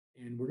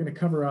we're going to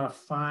cover off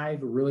 5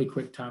 really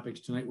quick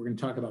topics tonight. We're going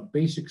to talk about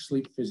basic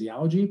sleep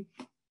physiology.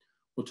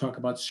 We'll talk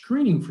about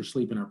screening for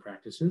sleep in our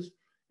practices.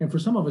 And for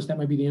some of us, that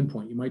might be the end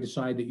point. You might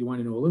decide that you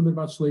want to know a little bit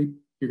about sleep.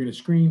 You're going to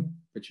screen,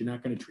 but you're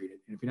not going to treat it.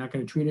 And if you're not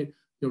going to treat it,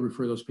 you'll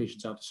refer those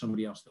patients out to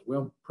somebody else that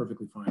will.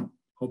 Perfectly fine.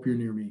 Hope you're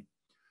near me.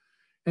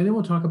 And then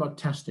we'll talk about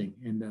testing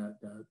and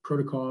the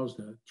protocols,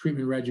 the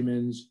treatment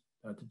regimens,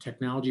 the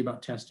technology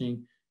about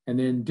testing, and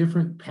then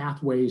different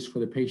pathways for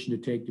the patient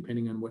to take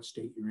depending on what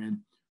state you're in.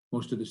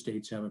 Most of the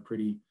states have a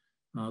pretty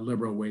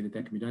liberal way that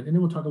can be done. And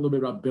then we'll talk a little bit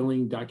about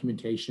billing,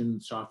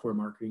 documentation, software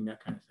marketing,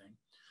 that kind of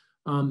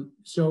thing.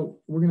 So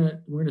we're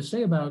gonna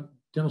say about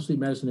dental sleep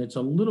medicine, it's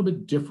a little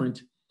bit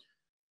different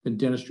than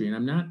dentistry. And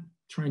I'm not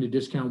trying to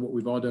discount what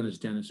we've all done as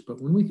dentists,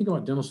 but when we think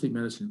about dental sleep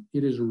medicine,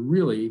 it is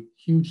really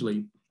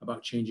hugely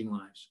about changing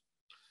lives.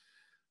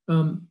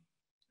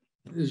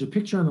 There's a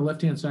picture on the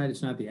left-hand side.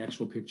 It's not the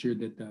actual picture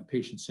that the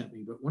patient sent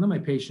me, but one of my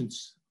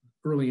patients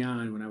early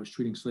on when I was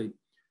treating sleep,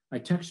 I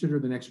texted her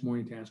the next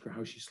morning to ask her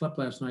how she slept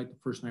last night, the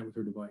first night with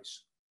her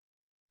device.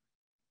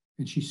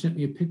 And she sent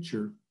me a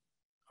picture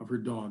of her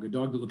dog, a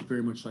dog that looked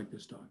very much like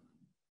this dog,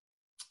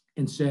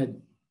 and said,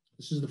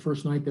 this is the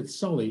first night that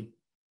Sully,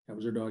 that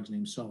was her dog's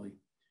name, Sully,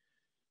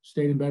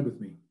 stayed in bed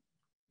with me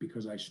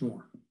because I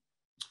snore.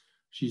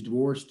 She's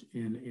divorced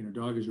and her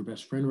dog is her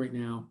best friend right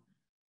now.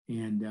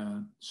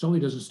 And Sully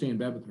doesn't stay in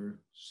bed with her.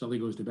 Sully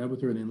goes to bed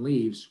with her and then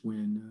leaves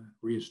when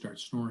Rhea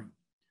starts snoring.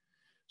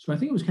 So I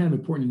think it was kind of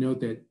important to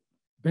note that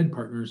bed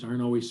partners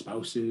aren't always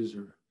spouses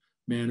or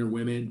men or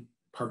women,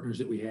 partners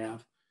that we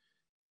have.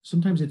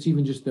 Sometimes it's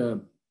even just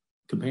the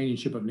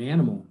companionship of an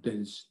animal that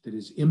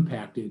is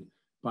impacted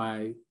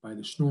by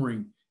the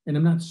snoring. And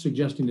I'm not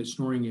suggesting that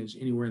snoring is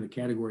anywhere in the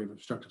category of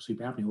obstructive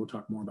sleep apnea. We'll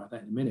talk more about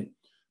that in a minute,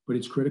 but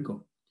it's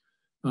critical.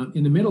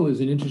 In the middle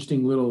is an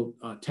interesting little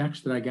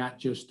text that I got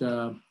just,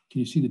 can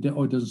you see the date?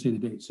 Oh, it doesn't say the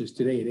date. It says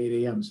today at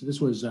 8 a.m. So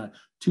this was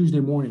Tuesday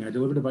morning. I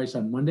delivered a device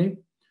on Monday,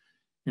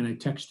 and I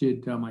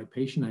texted my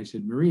patient. I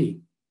said, Marie,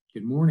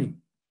 good morning.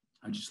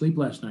 How'd you sleep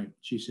last night?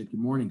 She said, good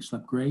morning,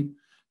 slept great.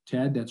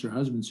 Ted, that's her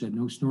husband, said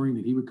no snoring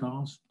that he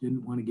recalls.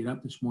 Didn't want to get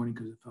up this morning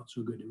because it felt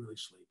so good to really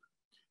sleep.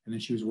 And then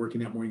she was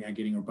working that morning on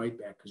getting her bite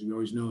back because we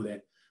always know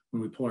that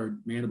when we pull our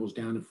mandibles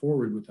down and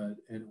forward with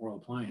an oral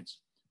appliance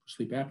for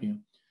sleep apnea,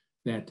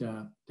 that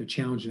the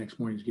challenge the next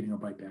morning is getting our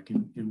bite back.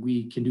 And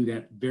we can do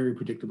that very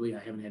predictably. I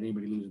haven't had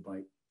anybody lose a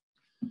bite.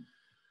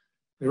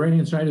 The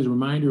right-hand side is a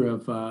reminder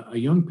of a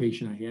young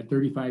patient I had,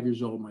 35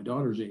 years old, my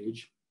daughter's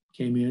age,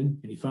 came in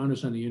and he found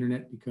us on the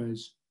internet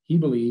because he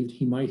believed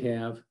he might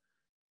have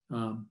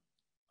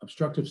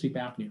obstructive sleep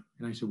apnea.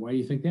 And I said, why do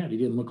you think that? He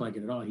didn't look like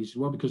it at all. He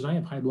said, well, because I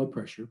have high blood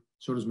pressure.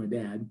 So does my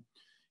dad.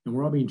 And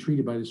we're all being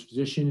treated by this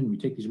physician and we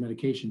take these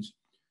medications.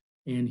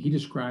 And he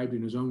described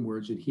in his own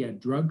words that he had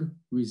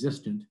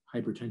drug-resistant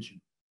hypertension.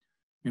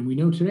 And we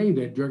know today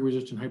that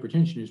drug-resistant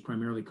hypertension is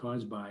primarily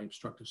caused by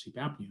obstructive sleep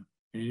apnea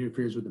and it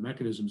interferes with the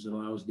mechanisms that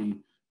allows the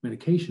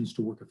medications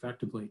to work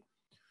effectively.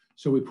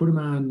 So we put him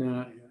on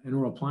an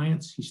oral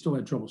appliance. He still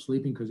had trouble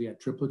sleeping because he had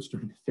triplets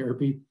during the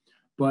therapy,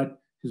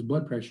 but his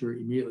blood pressure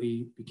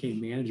immediately became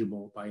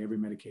manageable by every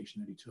medication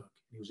that he took.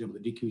 He was able to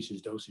decrease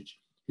his dosage.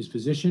 His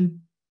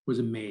physician was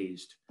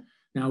amazed.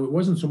 Now, it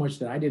wasn't so much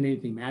that I did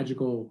anything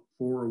magical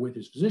for or with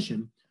his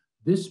physician.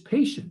 This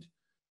patient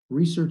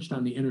researched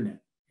on the internet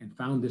and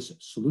found this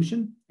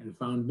solution and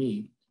found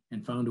me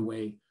and found a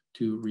way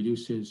to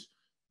reduce his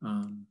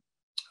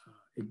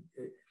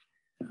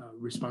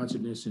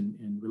responsiveness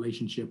and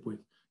relationship with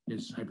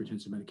his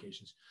hypertensive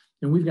medications.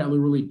 And we've got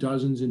literally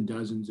dozens and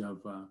dozens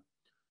of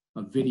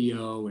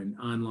video and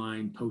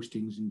online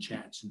postings and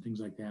chats and things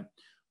like that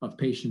of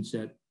patients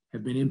that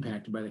have been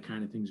impacted by the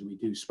kind of things that we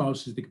do.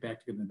 Spouses that get back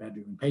together in the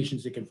bedroom, and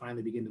patients that can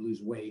finally begin to lose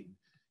weight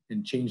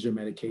and change their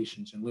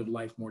medications and live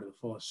life more to the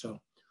fullest. So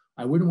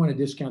I wouldn't want to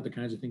discount the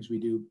kinds of things we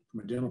do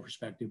from a dental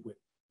perspective with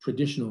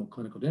traditional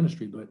clinical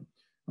dentistry, but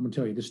I'm gonna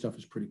tell you, this stuff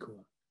is pretty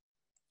cool.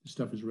 This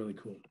stuff is really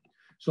cool.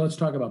 So let's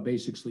talk about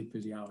basic sleep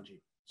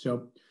physiology.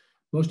 So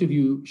most of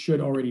you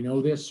should already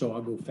know this, so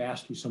I'll go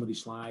fast through some of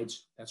these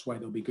slides. That's why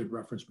there'll be good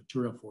reference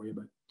material for you.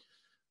 But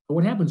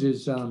what happens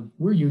is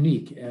we're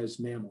unique as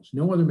mammals.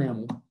 No other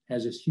mammal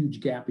has this huge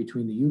gap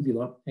between the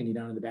uvula hanging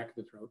down in the back of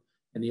the throat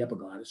and the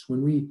epiglottis.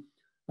 When we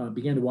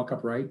began to walk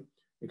upright,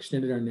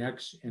 extended our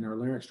necks and our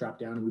larynx dropped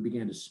down and we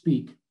began to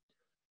speak,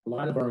 a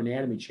lot of our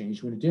anatomy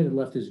changed. When it did, it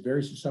left this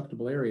very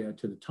susceptible area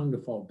to the tongue to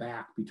fall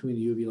back between the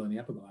uvula and the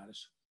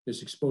epiglottis.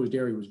 This exposed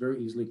area was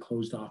very easily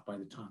closed off by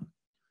the tongue.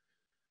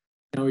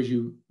 Now, as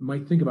you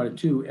might think about it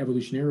too,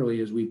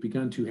 evolutionarily, as we've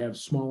begun to have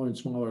smaller and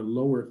smaller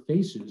lower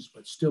faces,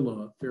 but still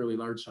a fairly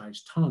large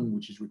sized tongue,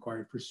 which is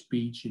required for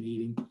speech and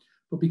eating.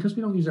 But because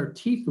we don't use our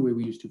teeth the way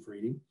we used to for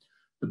eating,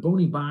 the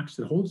bony box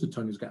that holds the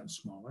tongue has gotten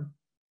smaller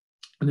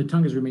and the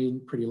tongue has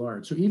remained pretty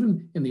large. So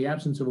even in the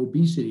absence of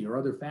obesity or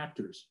other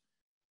factors,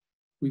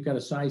 we've got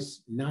a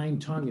size 9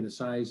 tongue and a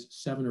size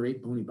 7 or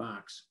 8 bony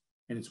box,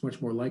 and it's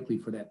much more likely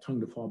for that tongue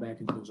to fall back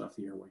and close off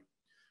the airway.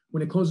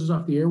 When it closes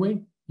off the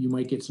airway, you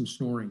might get some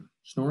snoring.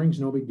 Snoring's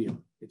no big deal.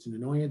 It's an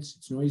annoyance,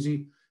 it's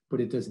noisy,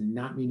 but it does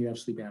not mean you have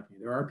sleep apnea.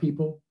 There are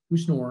people who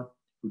snore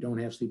who don't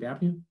have sleep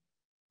apnea.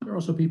 There are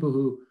also people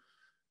who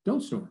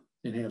don't snore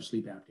and have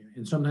sleep apnea.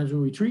 And sometimes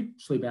when we treat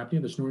sleep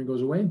apnea, the snoring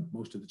goes away.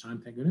 Most of the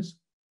time, thank goodness.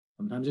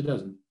 Sometimes it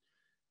doesn't.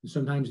 And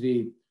sometimes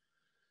the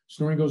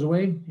snoring goes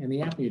away and the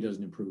apnea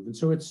doesn't improve. And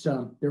so it's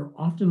they're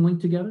often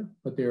linked together,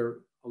 but they're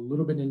a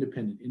little bit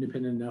independent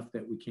enough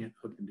that we can't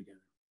hook them together.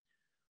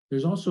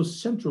 There's also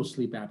central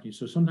sleep apnea.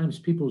 So sometimes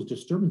people's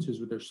disturbances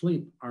with their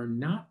sleep are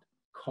not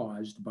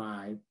caused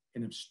by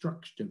an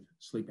obstructive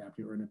sleep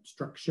apnea or an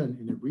obstruction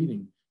in their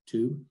breathing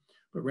tube,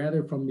 but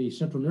rather from the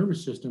central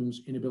nervous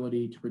system's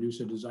inability to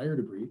produce a desire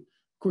to breathe.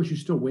 Of course, you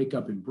still wake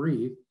up and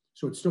breathe,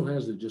 so it still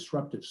has the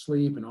disruptive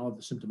sleep and all of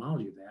the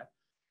symptomology of that,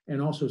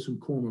 and also some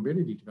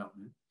comorbidity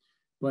development.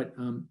 But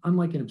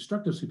unlike an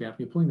obstructive sleep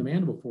apnea, pulling the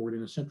mandible forward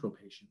in a central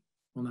patient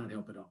will not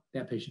help at all.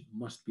 That patient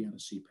must be on a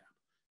CPAP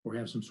or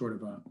have some sort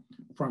of a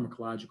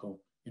pharmacological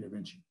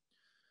intervention.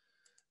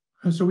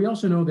 So we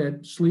also know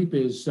that sleep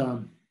is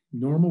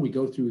normal. We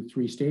go through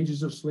 3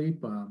 stages of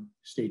sleep,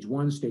 stage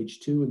 1, stage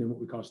 2, and then what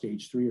we call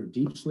stage 3 or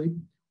deep sleep.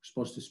 We're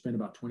supposed to spend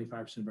about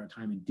 25% of our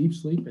time in deep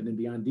sleep. And then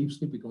beyond deep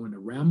sleep, we go into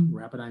REM,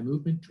 rapid eye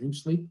movement, dream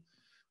sleep.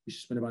 We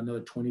should spend about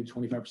another 20 to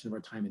 25% of our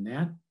time in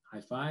that.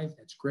 High five,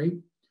 that's great.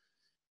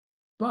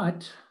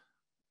 But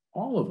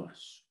all of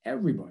us,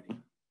 everybody,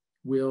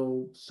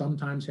 will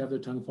sometimes have their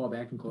tongue fall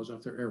back and close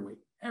off their airway.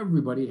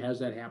 Everybody has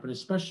that happen,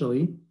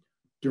 especially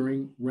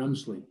during REM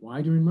sleep.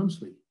 Why during REM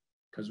sleep?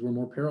 Because we're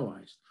more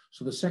paralyzed.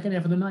 So the second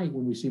half of the night,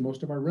 when we see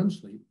most of our REM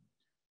sleep,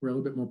 we're a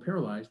little bit more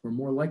paralyzed. We're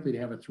more likely to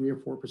have a 3 or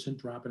 4%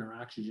 drop in our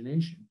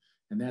oxygenation.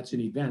 And that's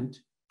an event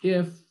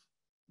if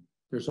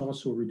there's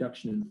also a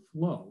reduction in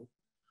flow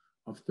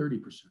of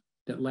 30%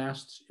 that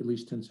lasts at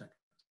least 10 seconds.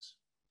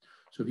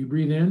 So if you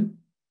breathe in,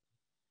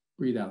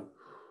 breathe out.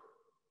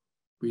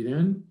 Breathe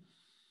in,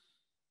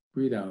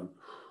 breathe out.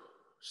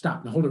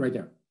 Stop. Now hold it right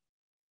there.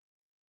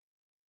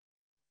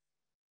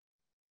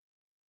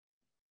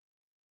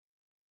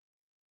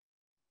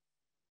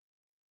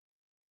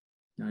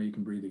 Now you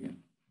can breathe again.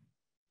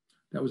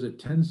 That was a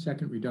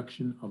 10-second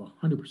reduction of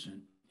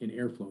 100% in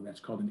airflow. That's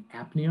called an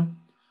apnea.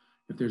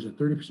 If there's a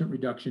 30%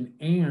 reduction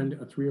and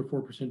a 3 or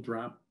 4%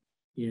 drop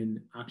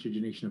in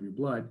oxygenation of your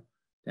blood,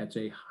 that's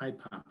a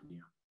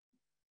hypopnea.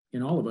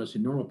 In all of us,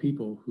 in normal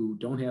people who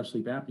don't have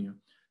sleep apnea,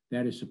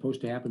 that is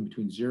supposed to happen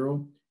between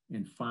 0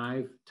 and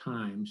 5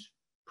 times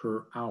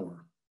per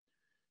hour.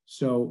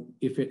 So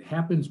if it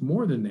happens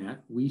more than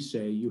that, we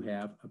say you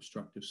have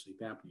obstructive sleep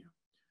apnea.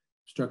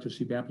 Obstructive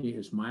sleep apnea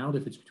is mild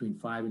if it's between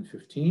 5 and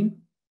 15.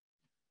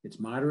 It's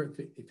moderate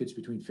if it's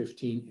between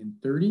 15 and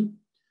 30.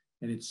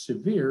 And it's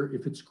severe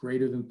if it's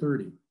greater than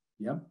 30.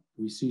 Yep,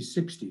 we see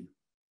 60,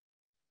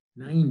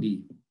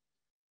 90.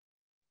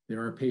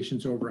 There are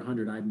patients over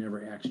 100. I've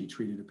never actually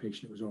treated a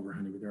patient that was over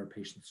 100, but there are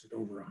patients that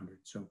over 100.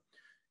 So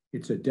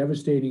it's a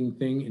devastating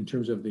thing in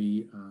terms of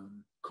the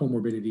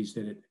comorbidities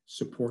that it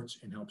supports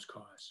and helps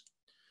cause.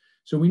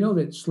 So we know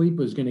that sleep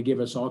is going to give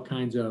us all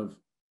kinds of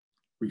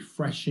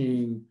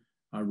refreshing,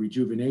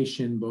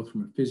 rejuvenation, both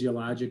from a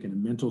physiologic and a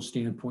mental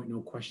standpoint, no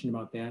question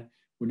about that.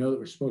 We know that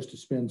we're supposed to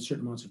spend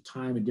certain amounts of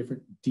time in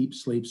different deep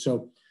sleep.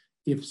 So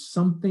if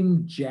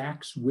something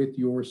jacks with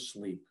your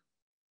sleep,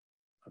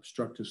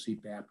 obstructive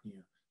sleep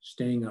apnea,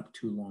 staying up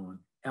too long,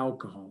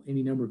 alcohol,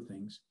 any number of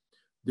things,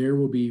 there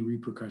will be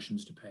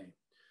repercussions to pay.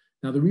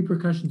 Now, the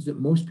repercussions that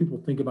most people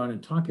think about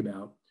and talk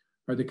about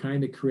are the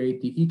kind that create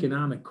the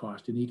economic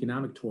cost and the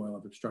economic toil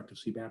of obstructive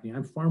sleep apnea.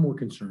 I'm far more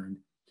concerned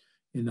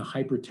in the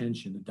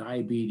hypertension, the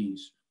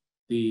diabetes,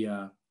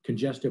 the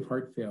congestive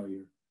heart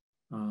failure,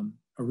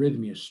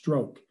 arrhythmia,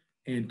 stroke,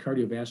 and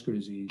cardiovascular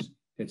disease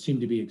that seem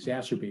to be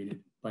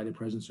exacerbated by the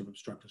presence of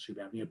obstructive sleep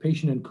apnea. A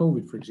patient in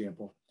COVID, for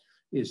example,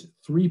 is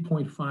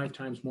 3.5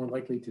 times more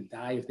likely to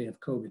die if they have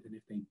COVID than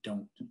if they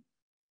don't.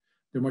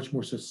 They're much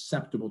more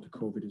susceptible to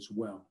COVID as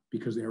well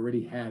because they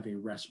already have a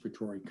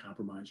respiratory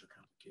compromise or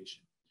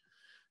complication.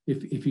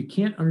 If you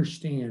can't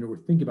understand or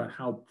think about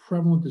how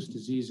prevalent this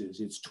disease is,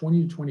 it's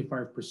 20 to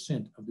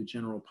 25% of the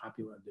general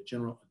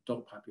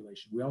adult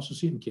population. We also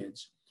see it in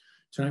kids.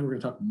 Tonight, we're going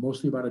to talk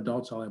mostly about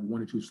adults. I'll have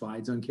 1 or 2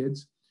 slides on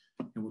kids,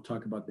 and we'll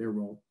talk about their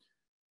role.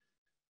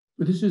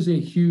 But this is a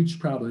huge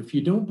problem. If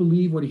you don't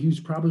believe what a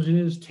huge problem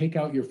is, take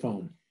out your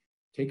phone.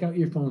 Take out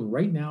your phone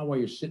right now while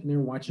you're sitting there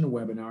watching a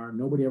webinar.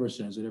 Nobody ever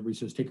says it. Everybody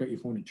says, take out your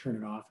phone and turn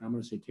it off. And I'm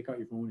going to say, take out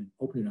your phone and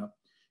open it up.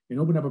 And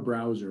open up a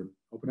browser.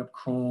 Open up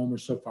Chrome or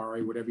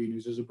Safari, whatever you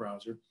use as a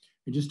browser.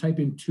 And just type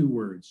in 2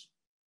 words.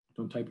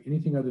 Don't type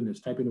anything other than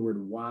this. Type in the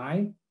word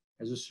why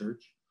as a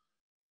search,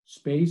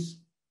 space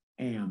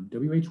am,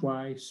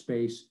 W-H-Y,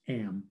 space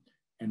am,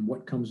 and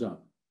what comes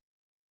up.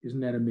 Isn't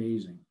that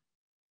amazing?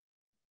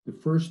 The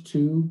first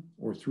 2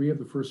 or 3 of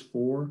the first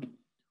 4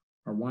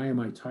 are why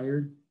am I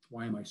tired?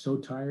 Why am I so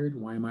tired?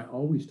 Why am I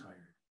always tired?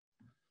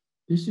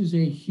 This is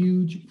a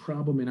huge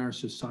problem in our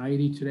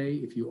society today.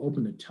 If you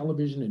open the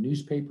television, a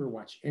newspaper,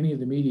 watch any of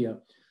the media,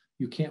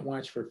 you can't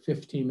watch for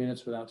 15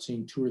 minutes without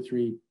seeing 2 or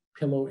 3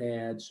 pillow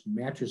ads,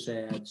 mattress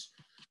ads,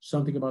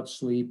 something about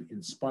sleep,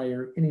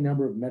 Inspire, any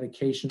number of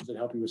medications that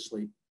help you with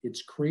sleep.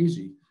 It's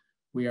crazy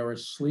We are a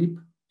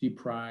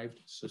sleep-deprived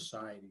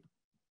society.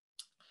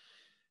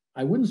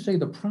 I wouldn't say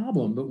the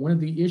problem, but one of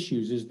the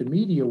issues is the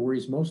media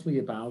worries mostly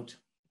about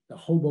the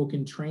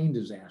Hoboken train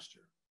disaster,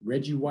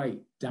 Reggie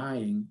White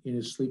dying in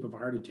his sleep of a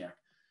heart attack,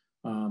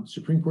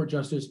 Supreme Court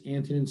Justice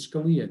Antonin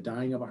Scalia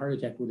dying of a heart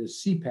attack with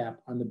his CPAP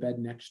on the bed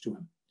next to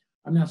him.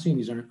 I'm not saying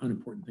these aren't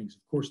unimportant things,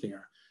 of course they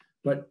are,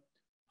 but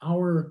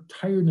our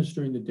tiredness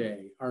during the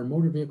day, our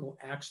motor vehicle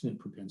accident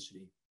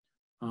propensity,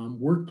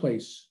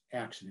 workplace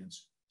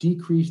accidents,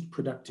 decreased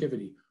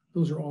productivity,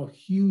 those are all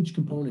huge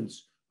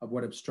components of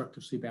what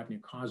obstructive sleep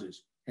apnea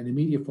causes, and the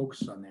media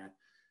focuses on that.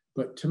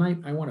 But tonight,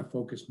 I want to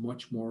focus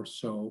much more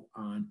so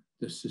on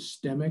the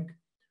systemic,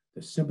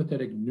 the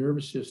sympathetic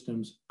nervous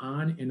system's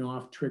on and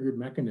off triggered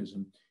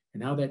mechanism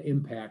and how that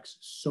impacts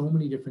so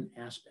many different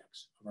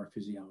aspects of our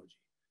physiology.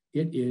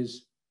 It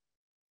is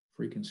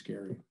freaking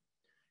scary.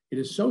 It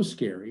is so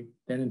scary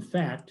that, in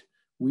fact,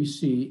 we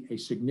see a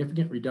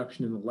significant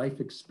reduction in the life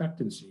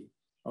expectancy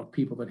of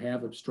people that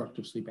have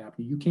obstructive sleep apnea.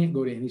 You can't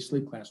go to any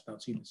sleep class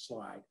without seeing the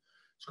slide.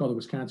 It's called the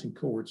Wisconsin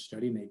Cohort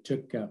Study, and they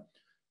took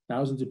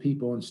thousands of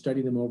people and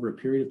studied them over a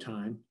period of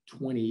time,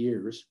 20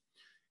 years.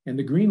 And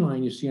the green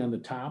line you see on the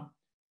top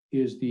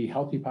is the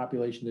healthy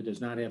population that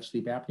does not have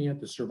sleep apnea,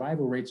 the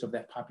survival rates of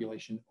that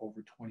population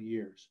over 20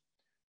 years.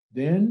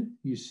 Then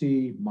you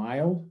see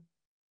mild,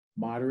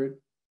 moderate,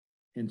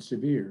 and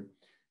severe.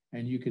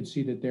 And you can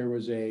see that there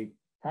was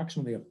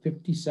approximately a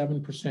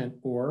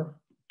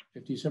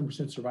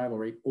 57% survival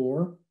rate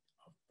or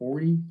a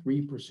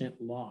 43%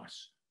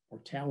 loss,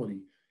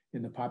 mortality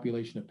in the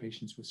population of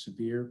patients with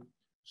severe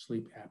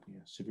sleep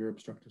apnea, severe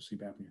obstructive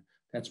sleep apnea.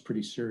 That's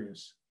pretty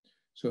serious.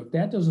 So if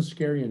that doesn't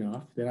scare you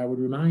enough, then I would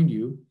remind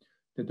you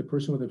that the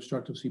person with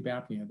obstructive sleep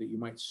apnea that you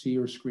might see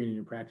or screen in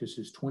your practice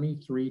is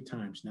 23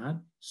 times, not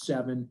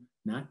 7,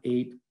 not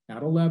 8,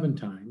 not 11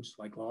 times,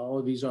 like all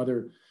of these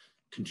other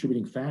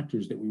contributing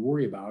factors that we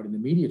worry about and the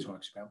media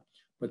talks about.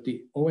 But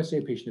the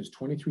OSA patient is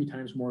 23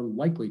 times more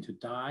likely to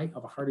die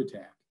of a heart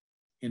attack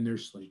in their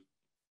sleep.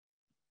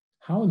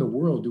 How in the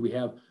world do we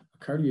have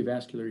a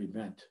cardiovascular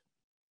event?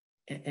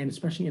 And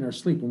especially in our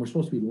sleep when we're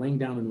supposed to be laying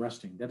down and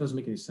resting. That doesn't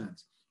make any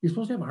sense. You're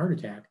supposed to have a heart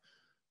attack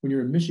when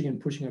you're in Michigan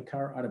pushing a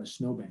car out of a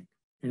snowbank.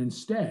 And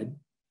instead,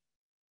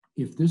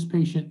 if this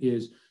patient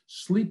is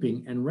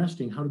sleeping and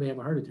resting, how do they have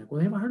a heart attack? Well,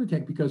 they have a heart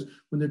attack because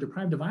when they're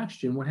deprived of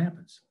oxygen, what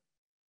happens?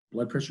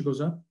 Blood pressure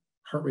goes up,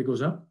 heart rate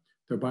goes up,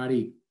 their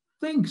body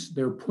thinks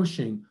they're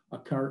pushing a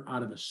car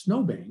out of a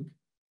snowbank,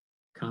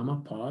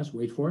 comma, pause,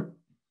 wait for it,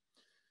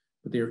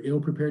 but they're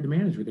ill prepared to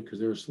manage with it because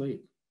they're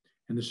asleep.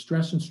 And the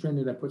stress and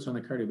strain that puts on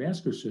the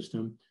cardiovascular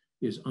system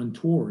is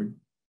untoward,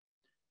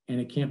 and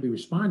it can't be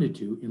responded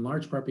to in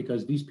large part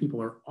because these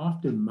people are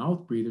often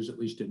mouth breathers, at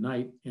least at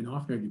night, and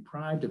often are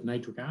deprived of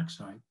nitric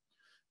oxide.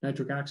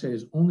 Nitric oxide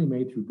is only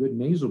made through good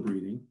nasal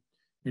breathing.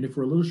 And if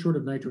we're a little short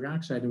of nitric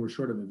oxide, then we're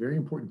short of a very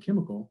important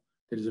chemical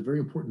that is a very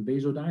important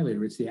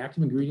vasodilator. It's the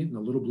active ingredient in the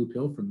little blue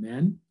pill for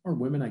men or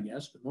women, I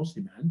guess, but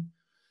mostly men.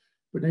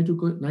 But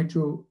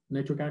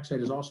nitric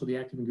oxide is also the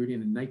active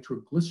ingredient in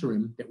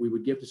nitroglycerin that we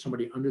would give to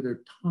somebody under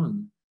their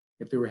tongue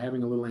if they were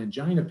having a little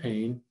angina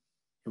pain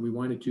and we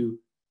wanted to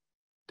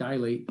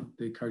dilate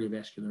the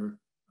cardiovascular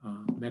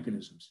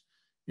mechanisms.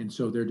 And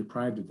so they're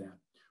deprived of that.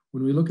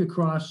 When we look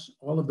across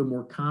all of the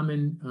more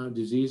common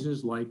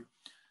diseases like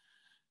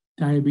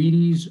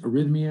diabetes,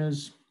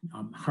 arrhythmias,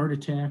 heart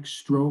attack,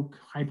 stroke,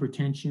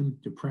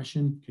 hypertension,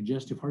 depression,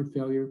 congestive heart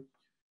failure,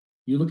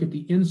 you look at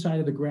the inside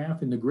of the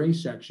graph in the gray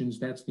sections,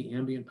 that's the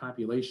ambient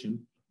population.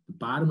 The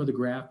bottom of the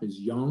graph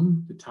is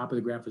young, the top of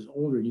the graph is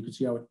older, and you can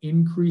see how it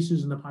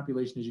increases in the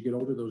population as you get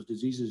older. Those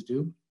diseases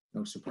do,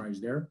 no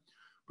surprise there.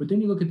 But then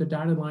you look at the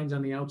dotted lines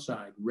on the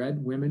outside,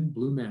 red women,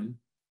 blue men,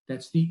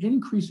 that's the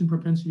increase in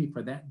propensity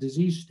for that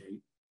disease state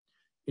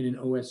in an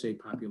OSA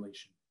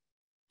population.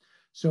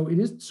 So it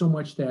isn't so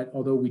much that,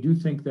 although we do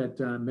think that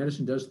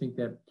medicine does think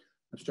that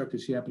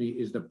obstructive sleep apnea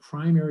is the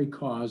primary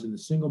cause and the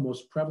single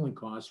most prevalent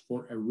cause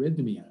for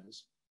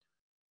arrhythmias,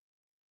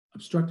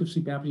 obstructive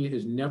sleep apnea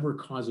is never a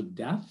cause of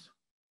death.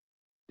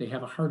 They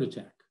have a heart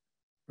attack,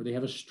 or they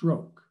have a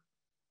stroke,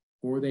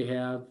 or they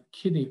have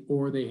kidney,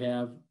 or they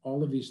have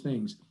all of these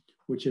things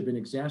which have been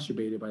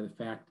exacerbated by the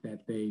fact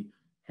that they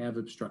have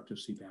obstructive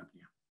sleep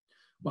apnea.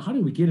 Well, how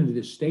did we get into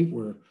this state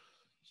where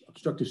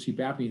obstructive sleep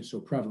apnea is so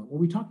prevalent? Well,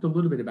 we talked a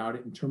little bit about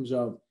it in terms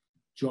of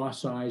jaw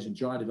size and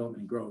jaw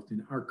development and growth.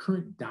 And our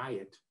current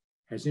diet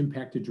has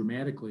impacted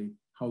dramatically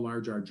how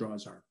large our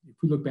jaws are. If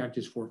we look back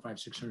just 400, 500,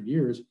 600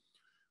 years,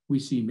 we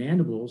see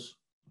mandibles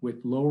with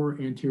lower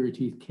anterior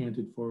teeth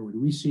canted forward.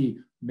 We see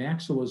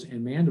maxillas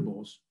and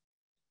mandibles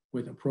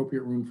with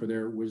appropriate room for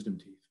their wisdom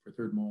teeth, for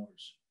third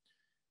molars.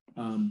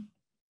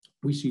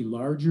 We see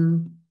larger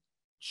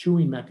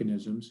chewing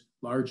mechanisms,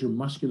 larger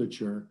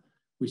musculature.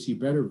 We see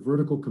better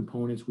vertical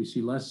components. We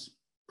see less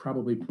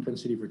probably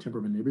propensity for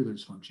temporomandibular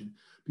dysfunction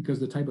because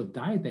the type of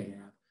diet they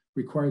have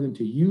require them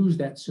to use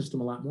that system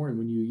a lot more. And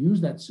when you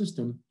use that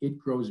system, it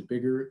grows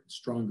bigger,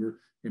 stronger,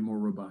 and more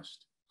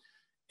robust.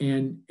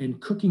 And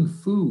cooking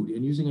food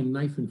and using a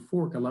knife and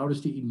fork allowed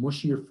us to eat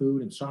mushier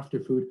food and softer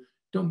food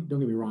don't get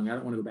me wrong, I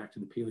don't want to go back to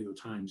the paleo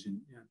times and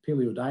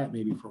paleo diet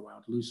maybe for a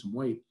while to lose some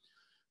weight,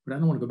 but I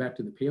don't want to go back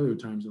to the paleo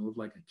times and live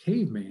like a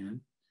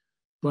caveman.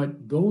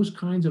 But those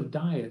kinds of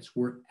diets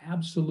were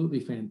absolutely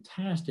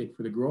fantastic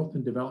for the growth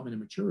and development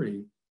and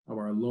maturity of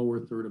our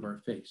lower third of our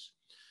face.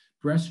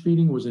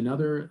 Breastfeeding was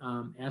another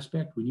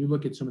aspect. When you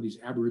look at some of these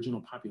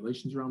Aboriginal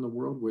populations around the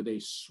world where they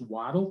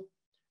swaddle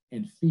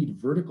and feed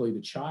vertically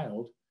the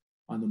child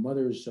on the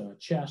mother's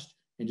chest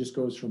and just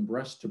goes from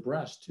breast to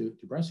breast to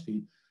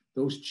breastfeed,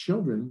 those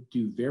children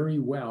do very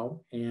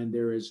well. And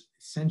there is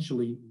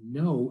essentially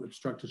no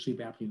obstructive sleep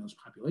apnea in those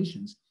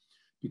populations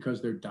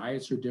because their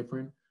diets are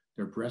different.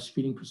 Their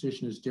breastfeeding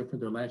position is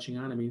different. They're latching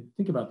on. I mean,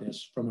 think about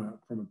this from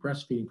a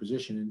breastfeeding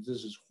position, and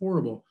this is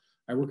horrible.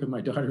 I work with my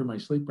daughter in my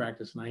sleep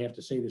practice, and I have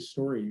to say this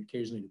story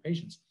occasionally to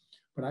patients.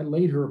 But I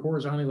laid her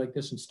horizontally like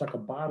this and stuck a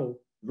bottle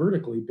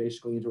vertically,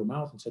 basically, into her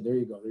mouth and said, there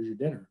you go, there's your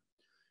dinner.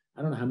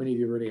 I don't know how many of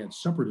you already had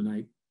supper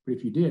tonight, but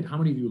if you did, how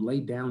many of you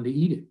laid down to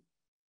eat it?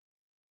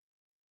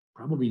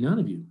 Probably none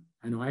of you.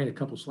 I know I had a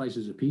couple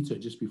slices of pizza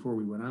just before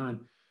we went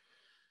on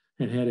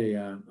and had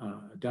a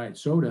diet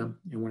soda.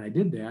 And when I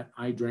did that,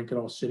 I drank it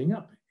all sitting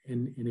up.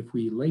 And if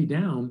we lay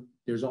down,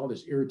 there's all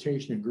this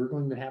irritation and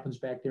gurgling that happens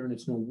back there. And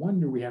it's no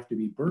wonder we have to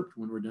be burped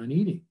when we're done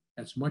eating.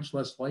 That's much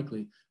less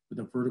likely with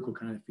a vertical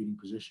kind of feeding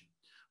position.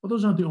 Well,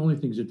 those aren't the only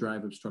things that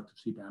drive obstructive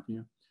sleep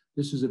apnea.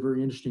 This is a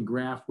very interesting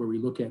graph where we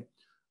look at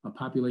a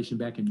population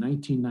back in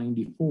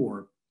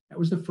 1994. That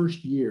was the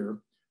first year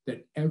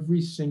that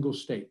every single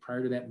state,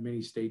 prior to that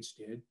many states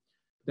did,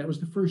 that was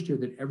the first year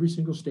that every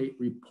single state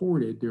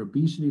reported their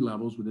obesity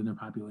levels within their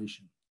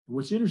population. And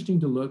what's interesting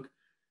to note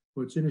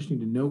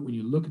when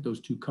you look at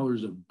those two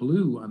colors of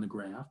blue on the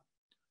graph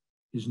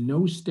is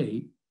no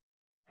state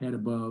had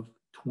above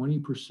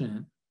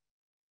 20%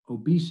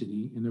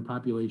 obesity in their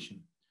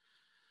population.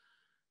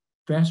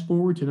 Fast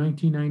forward to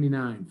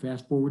 1999,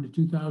 fast forward to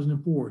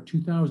 2004,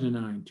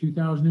 2009,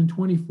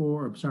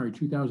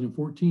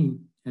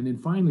 2014, and then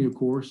finally, of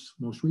course,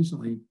 most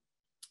recently,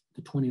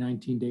 the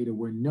 2019 data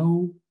where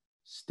no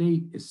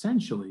state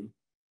essentially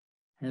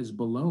has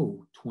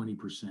below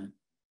 20%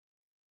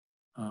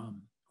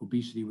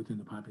 obesity within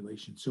the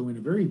population. So in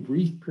a very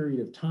brief period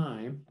of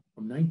time,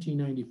 from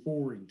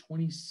 1994 in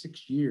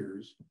 26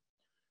 years,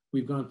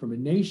 we've gone from a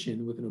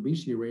nation with an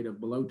obesity rate of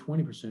below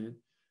 20%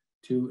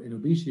 to an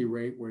obesity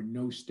rate where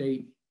no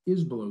state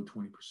is below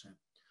 20%.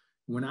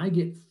 When I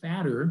get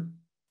fatter,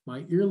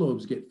 my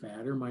earlobes get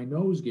fatter, my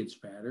nose gets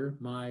fatter,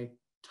 my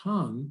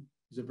tongue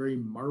is a very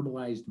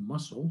marbleized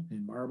muscle,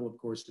 and marble, of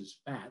course, is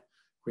fat,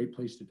 great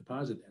place to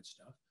deposit that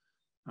stuff.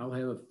 I'll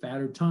have a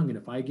fatter tongue, and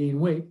if I gain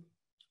weight,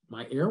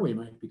 my airway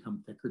might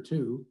become thicker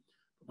too,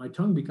 but my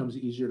tongue becomes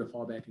easier to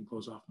fall back and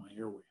close off my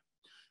airway.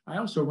 I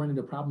also run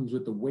into problems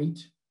with the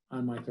weight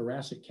on my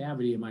thoracic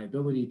cavity and my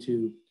ability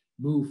to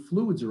move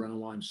fluids around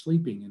while I'm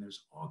sleeping, and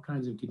there's all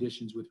kinds of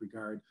conditions with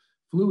regard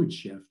fluid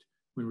shift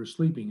when we're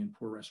sleeping and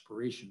poor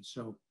respiration.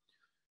 So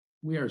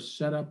we are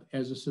set up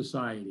as a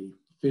society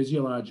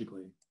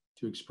physiologically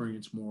to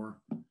experience more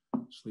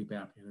sleep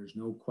apnea. There's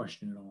no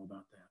question at all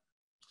about that.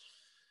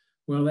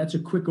 Well, that's a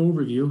quick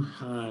overview,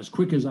 as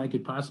quick as I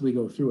could possibly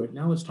go through it.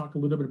 Now let's talk a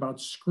little bit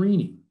about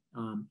screening,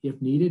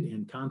 if needed,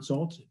 and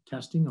consults,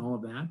 testing, all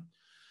of that.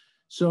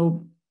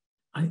 So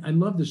I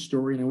love this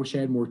story, and I wish I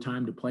had more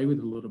time to play with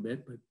it a little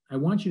bit, but I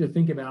want you to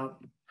think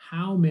about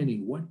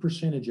what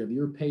percentage of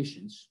your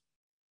patients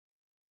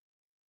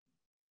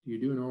do you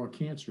do an oral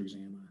cancer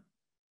exam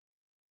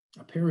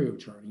on? A perio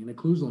charting, an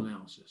occlusal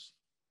analysis.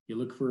 You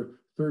look for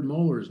third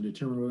molars and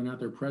determine whether or not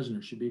they're present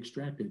or should be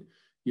extracted.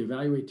 You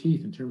evaluate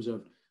teeth in terms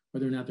of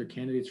whether or not they're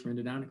candidates for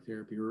endodontic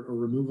therapy or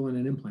removal and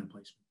an implant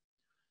placement.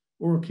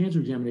 Oral cancer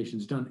examination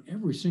is done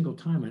every single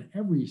time on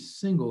every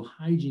single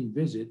hygiene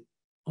visit,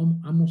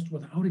 almost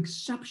without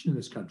exception in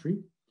this country.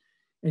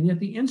 And yet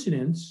the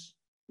incidence,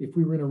 if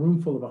we were in a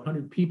room full of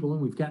 100 people,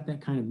 and we've got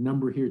that kind of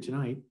number here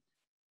tonight,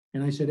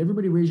 and I said,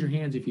 everybody raise your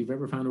hands if you've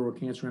ever found oral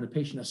cancer on a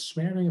patient, a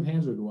smattering of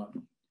hands would go up.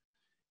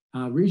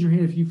 Raise your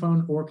hand if you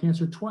found oral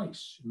cancer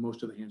twice.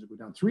 Most of the hands would go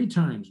down. 3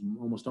 times,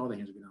 almost all the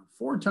hands would go down.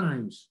 4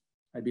 times,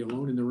 I'd be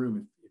alone in the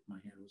room if my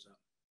hand was up.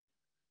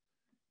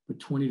 But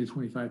 20 to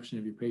 25%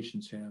 of your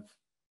patients have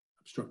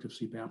obstructive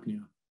sleep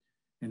apnea,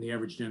 and the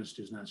average dentist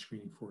is not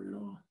screening for it at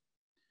all.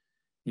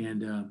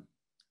 And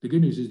the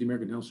good news is the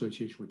American Dental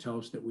Association would tell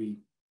us that we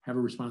have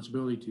a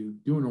responsibility to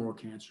do an oral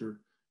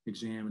cancer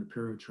exam and a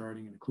perio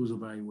charting and occlusal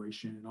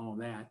evaluation and all of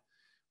that.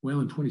 Well,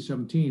 in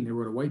 2017, they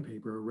wrote a white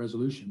paper, a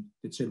resolution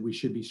that said we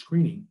should be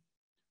screening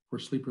for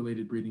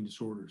sleep-related breathing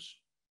disorders.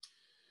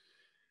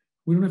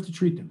 We don't have to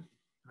treat them.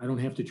 I don't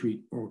have to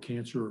treat oral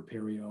cancer or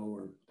perio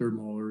or third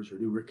molars or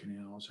do root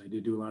canals. I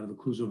did do a lot of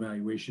occlusal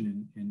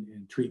evaluation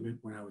and treatment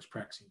when I was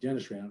practicing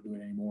dentistry. I don't do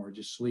it anymore,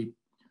 just sleep.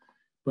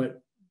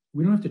 But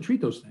we don't have to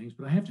treat those things,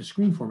 but I have to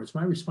screen for them. It's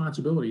my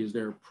responsibility as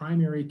their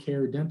primary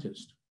care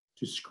dentist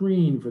to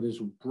screen for this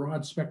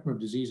broad spectrum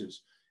of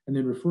diseases and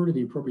then refer to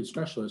the appropriate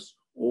specialists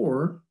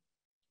or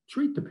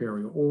treat the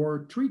perio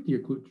or treat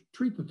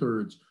the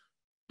thirds,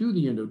 do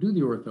the endo, do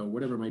the ortho,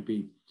 whatever it might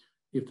be,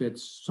 if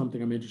that's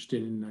something I'm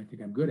interested in and I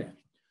think I'm good at.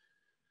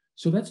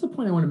 So that's the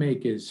point I want to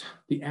make is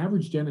the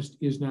average dentist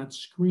is not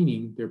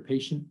screening their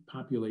patient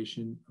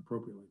population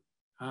appropriately.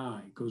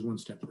 It goes one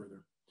step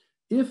further.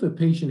 If a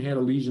patient had a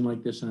lesion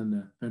like this on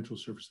the ventral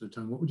surface of the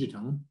tongue, what would you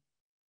tell them?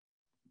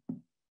 Tell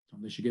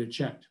them they should get it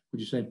checked. Would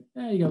you say,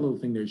 you got a little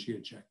thing there, you should get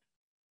it checked?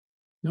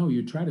 No,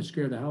 you try to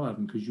scare the hell out of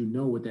them because you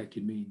know what that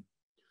could mean.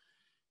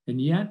 And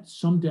yet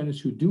some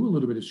dentists who do a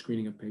little bit of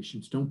screening of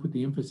patients don't put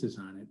the emphasis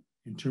on it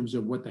in terms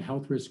of what the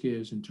health risk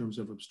is in terms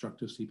of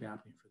obstructive sleep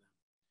apnea for them.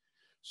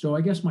 So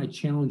I guess my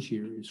challenge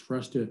here is for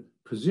us to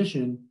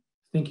position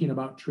thinking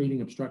about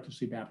treating obstructive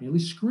sleep apnea, at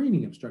least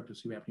screening obstructive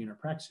sleep apnea in our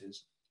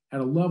practices,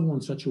 at a level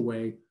in such a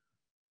way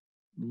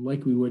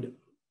like we would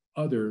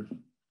other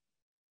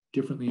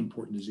differently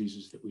important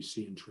diseases that we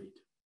see and treat.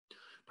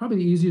 Probably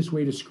the easiest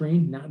way to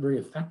screen, not very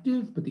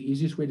effective, but the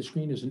easiest way to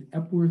screen is an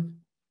Epworth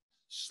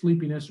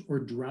sleepiness or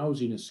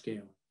drowsiness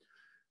scale.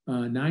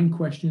 9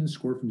 questions,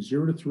 score from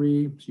 0 to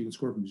 3, so you can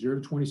score from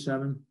 0 to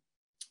 27.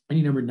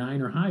 Any number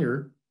 9 or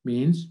higher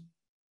means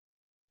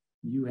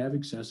you have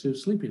excessive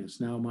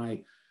sleepiness. Now,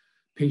 my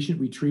patient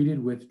we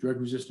treated with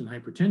drug-resistant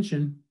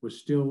hypertension was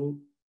still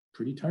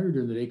pretty tired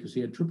during the day because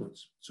he had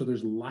triplets. So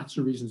there's lots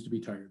of reasons to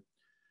be tired.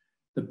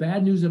 The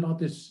bad news about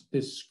this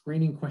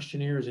screening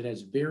questionnaire is it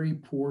has very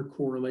poor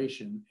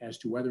correlation as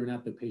to whether or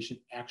not the patient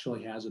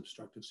actually has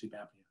obstructive sleep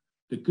apnea.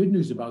 The good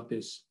news about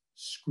this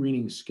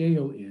screening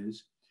scale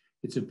is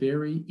it's a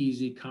very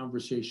easy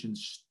conversation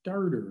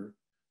starter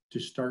to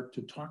start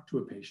to talk to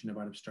a patient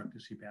about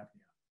obstructive sleep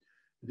apnea.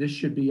 This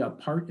should be a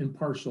part and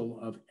parcel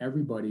of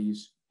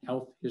everybody's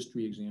health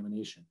history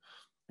examination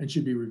and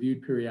should be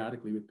reviewed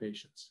periodically with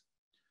patients.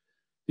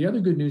 The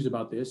other good news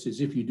about this is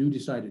if you do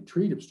decide to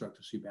treat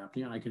obstructive sleep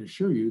apnea, I can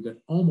assure you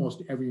that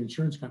almost every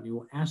insurance company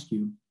will ask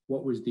you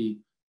what was the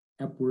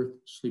Epworth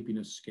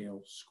Sleepiness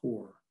Scale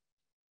score.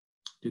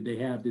 Did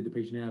the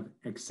patient have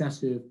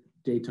excessive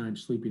daytime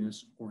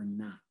sleepiness or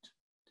not?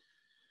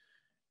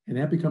 And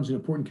that becomes an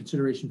important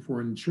consideration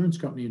for an insurance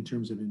company in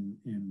terms of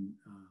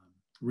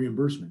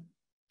reimbursement.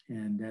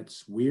 And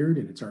that's weird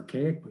and it's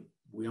archaic, but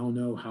we all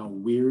know how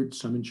weird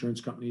some insurance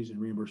companies and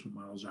reimbursement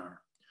models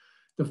are.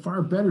 The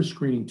far better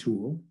screening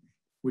tool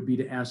would be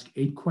to ask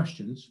 8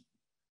 questions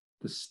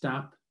to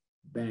stop,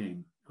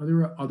 bang. Now, there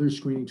are other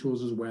screening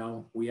tools as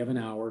well. We have an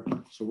hour,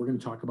 so we're going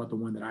to talk about the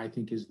one that I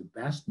think is the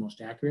best,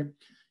 most accurate,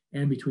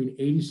 and between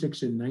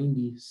 86 and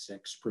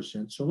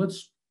 96%. So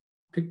let's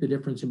pick the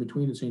difference in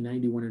between and say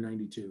 91 or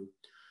 92.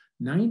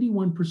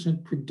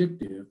 91%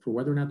 predictive for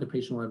whether or not the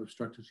patient will have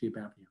obstructive sleep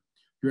apnea.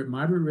 You're at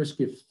moderate risk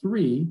if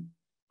 3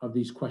 of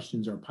these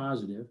questions are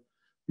positive.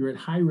 You're at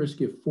high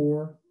risk if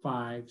 4,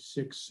 5,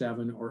 6,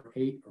 7, or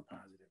 8 are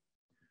positive.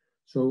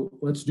 So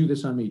let's do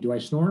this on me. Do I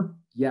snore?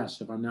 Yes,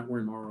 if I'm not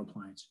wearing my oral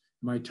appliance.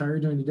 Am I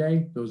tired during the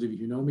day? Those of you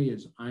who know me,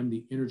 I'm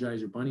the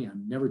Energizer Bunny.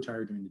 I'm never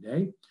tired during the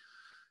day.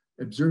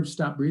 Observe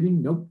stop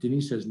breathing? Nope.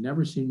 Denise has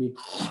never seen me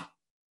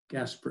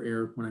gasp for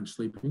air when I'm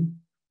sleeping.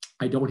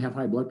 I don't have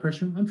high blood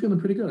pressure. I'm feeling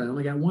pretty good. I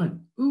only got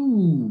 1.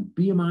 Ooh,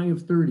 BMI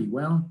of 30.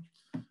 Well,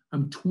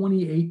 I'm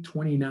 28,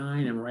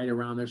 29. I'm right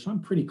around there, so I'm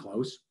pretty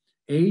close.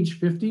 Age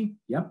 50.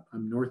 Yep,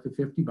 I'm north of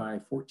 50 by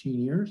 14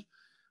 years.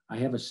 I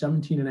have a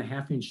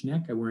 17.5-inch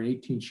neck. I wear an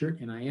 18 shirt,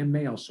 and I am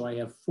male, so I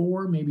have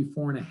 4, maybe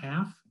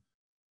 4.5.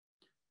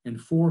 And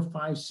 4,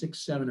 5,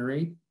 6, 7, or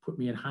 8 put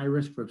me at high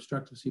risk for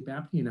obstructive sleep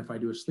apnea. And if I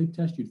do a sleep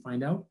test, you'd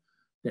find out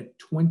that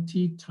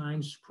 20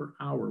 times per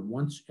hour,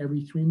 once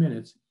every 3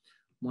 minutes,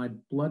 my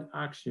blood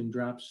oxygen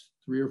drops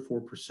 3 or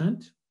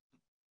 4%,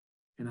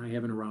 and I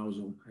have an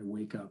arousal. I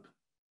wake up.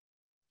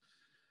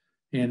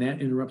 And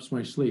that interrupts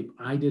my sleep.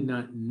 I did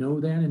not know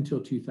that until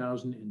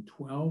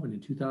 2012. And in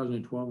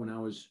 2012, when I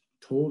was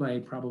told I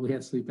probably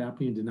had sleep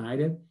apnea and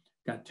denied it,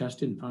 got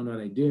tested and found out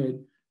I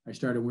did, I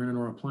started wearing an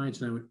oral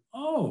appliance and I went,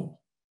 oh,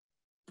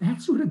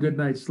 that's what a good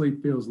night's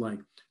sleep feels like.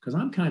 Because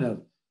I'm kind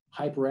of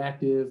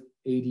hyperactive,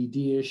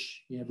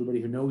 ADD-ish. Everybody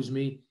who knows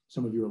me,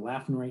 some of you are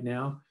laughing right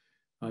now.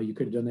 You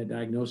could have done that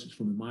diagnosis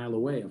from a mile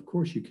away. Of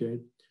course you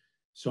could.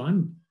 So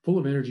I'm full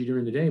of energy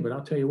during the day, but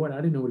I'll tell you what, I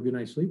didn't know what a good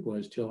night's sleep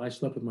was till I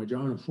slept with my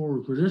jaw in a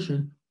forward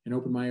position and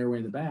opened my airway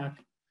in the back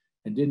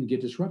and didn't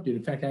get disrupted.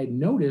 In fact, I had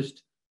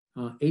noticed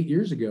 8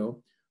 years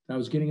ago that I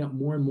was getting up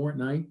more and more at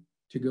night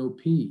to go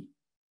pee.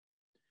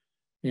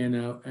 And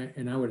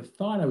I would have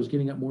thought I was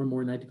getting up more and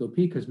more at night to go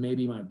pee because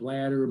maybe my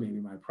bladder, maybe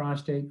my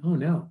prostate. Oh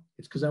no,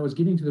 it's because I was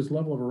getting to this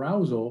level of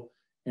arousal.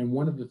 And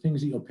one of the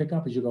things that you'll pick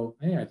up is you go,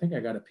 hey, I think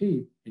I got to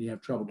pee, and you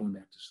have trouble going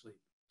back to sleep.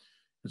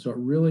 And so it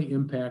really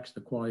impacts the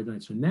quality of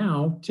night. So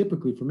now,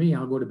 typically for me,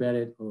 I'll go to bed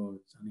at, I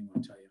don't even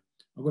want to tell you,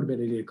 I'll go to bed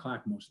at 8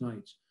 o'clock most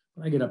nights.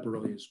 But I get up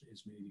early, as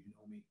many of you who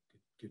know me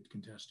could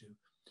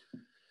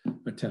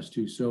attest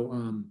to. So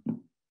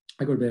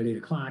I go to bed at 8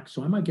 o'clock.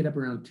 So I might get up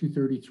around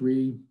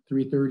 2:33,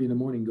 3:30 in the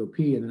morning, go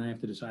pee, and then I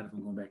have to decide if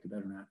I'm going back to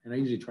bed or not. And I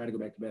usually try to go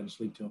back to bed and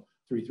sleep till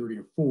 3:30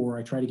 or 4.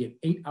 I try to get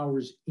 8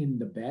 hours in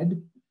the bed,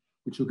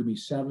 which will give me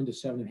 7 to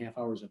 7.5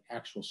 hours of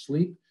actual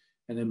sleep.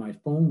 And then my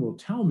phone will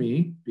tell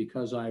me,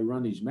 because I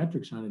run these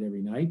metrics on it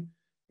every night,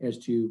 as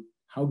to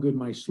how good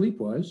my sleep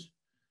was.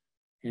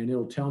 And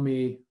it'll tell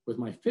me with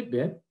my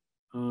Fitbit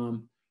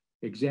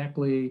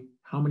exactly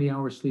how many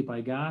hours sleep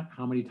I got,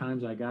 how many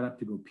times I got up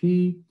to go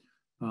pee,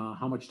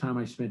 how much time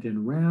I spent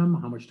in REM,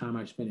 how much time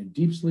I spent in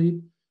deep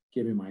sleep,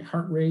 gave me my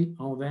heart rate,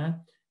 all that.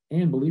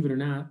 And believe it or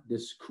not,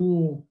 this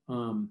cool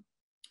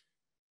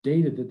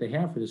data that they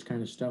have for this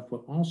kind of stuff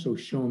will also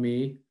show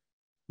me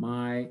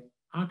my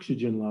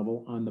oxygen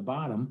level on the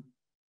bottom.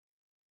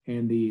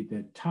 And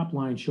the top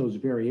line shows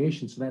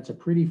variation. So that's a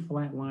pretty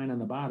flat line on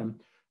the bottom.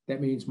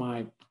 That means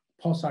my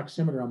pulse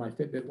oximeter on my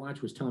Fitbit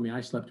watch was telling me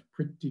I slept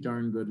pretty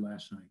darn good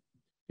last night.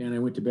 And I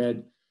went to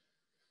bed,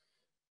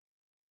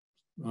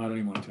 I don't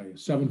even want to tell you,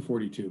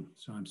 7:42.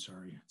 So I'm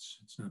sorry,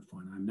 it's not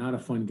fun. I'm not a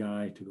fun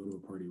guy to go to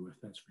a party with,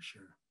 that's for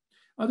sure.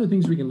 Other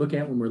things we can look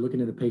at when we're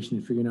looking at a patient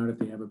and figuring out if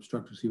they have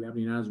obstructive sleep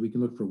apnea or not is we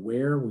can look for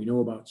where. We know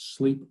about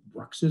sleep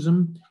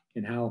bruxism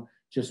and how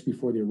just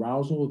before the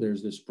arousal,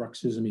 there's this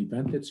bruxism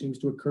event that seems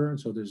to occur. And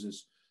so there's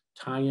this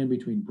tie-in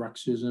between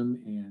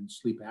bruxism and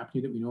sleep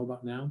apnea that we know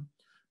about now.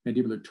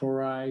 Mandibular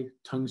tori,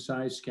 tongue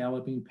size,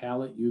 scalloping,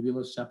 palate,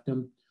 uvula,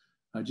 septum,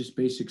 just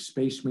basic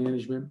space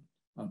management,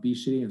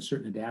 obesity, and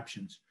certain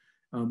adaptions.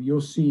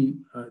 You'll see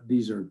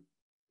these are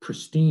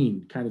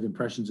pristine kind of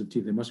impressions of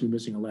teeth. They must be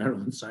missing a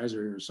lateral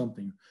incisor or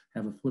something,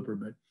 have a flipper,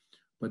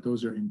 but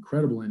those are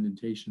incredible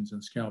indentations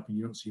on scalping.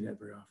 You don't see that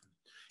very often.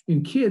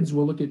 In kids,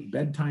 we'll look at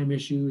bedtime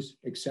issues,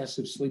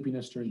 excessive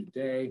sleepiness during the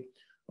day,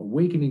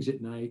 awakenings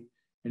at night,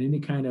 and any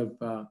kind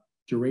of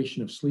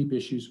duration of sleep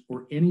issues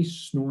or any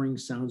snoring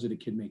sounds that a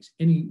kid makes.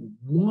 Any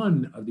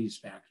one of these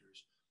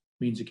factors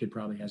means a kid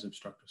probably has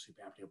obstructive sleep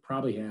apnea,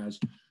 probably has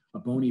a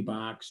bony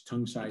box,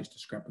 tongue size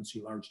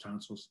discrepancy, large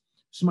tonsils.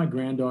 This is my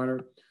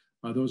granddaughter.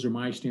 Those are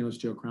my stainless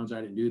steel crowns.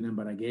 I didn't do them,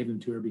 but I gave them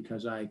to her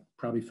because I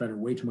probably fed her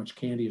way too much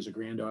candy as a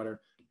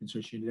granddaughter. And so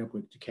she ended up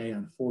with decay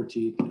on 4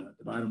 teeth.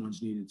 The bottom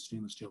ones needed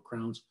stainless steel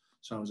crowns.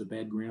 So I was a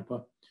bad grandpa.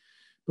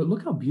 But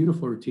look how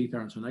beautiful her teeth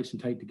are, and so nice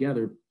and tight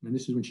together. And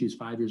this is when she was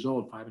 5 years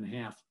old,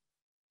 5.5.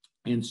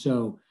 And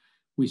so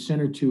we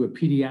sent her to a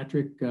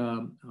pediatric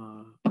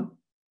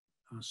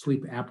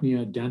sleep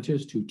apnea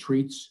dentist who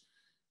treats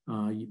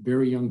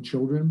very young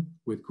children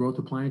with growth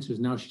appliances.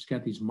 Now she's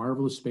got these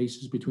marvelous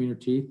spaces between her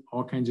teeth,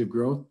 all kinds of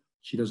growth.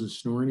 She doesn't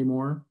snore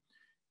anymore.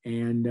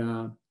 And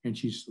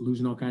she's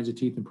losing all kinds of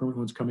teeth and permanent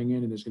ones coming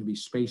in, and there's going to be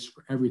space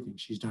for everything.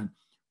 She's done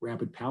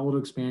rapid palatal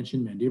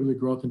expansion, mandibular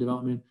growth and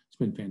development. It's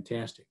been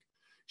fantastic.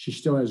 She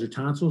still has her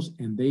tonsils,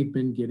 and they've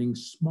been getting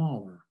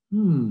smaller. I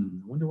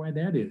wonder why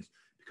that is.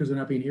 Because they're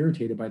not being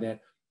irritated by that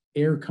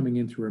air coming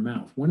in through her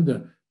mouth. One of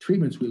the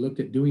treatments we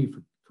looked at doing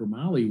for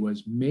Molly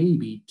was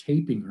maybe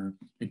taping her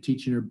and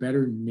teaching her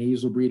better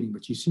nasal breathing,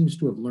 but she seems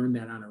to have learned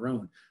that on her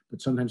own.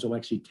 But sometimes I'll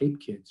actually tape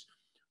kids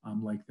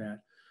like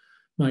that.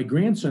 My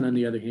grandson, on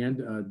the other hand,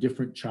 a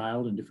different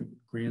child and different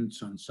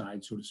grandson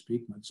side, so to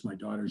speak. It's my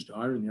daughter's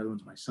daughter, and the other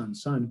one's my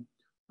son's son.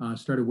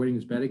 Started wetting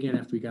his bed again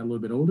after he got a little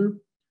bit older.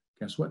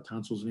 Guess what?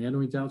 Tonsils and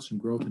adenoids out, some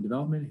growth and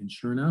development, and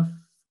sure enough,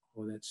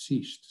 that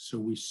ceased. So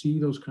we see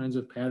those kinds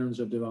of patterns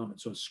of development.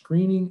 So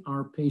screening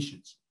our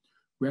patients,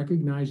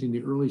 recognizing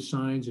the early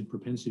signs and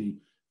propensity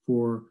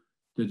for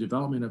the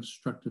development of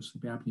obstructive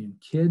sleep apnea in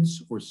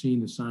kids or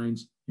seeing the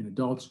signs in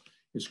adults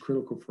is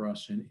critical for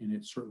us, and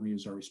it certainly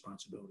is our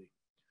responsibility.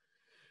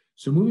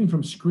 So moving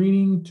from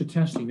screening to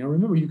testing. Now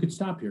remember, you could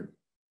stop here.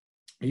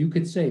 You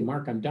could say,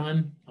 Mark, I'm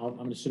done. I'm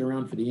going to sit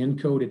around for the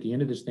end code at the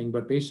end of this thing,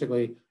 but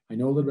basically, I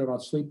know a little bit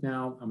about sleep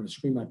now. I'm going to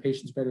screen my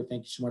patients better.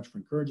 Thank you so much for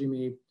encouraging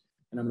me.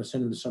 And I'm going to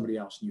send them to somebody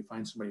else, and you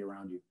find somebody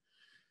around you.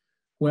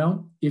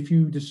 Well, if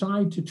you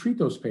decide to treat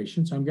those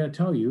patients, I'm going to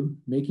tell you,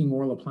 making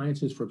oral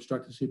appliances for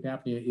obstructive sleep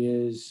apnea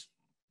is,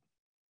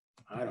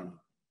 I don't know,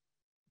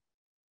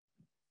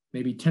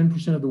 maybe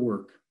 10% of the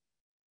work,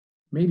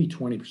 maybe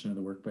 20% of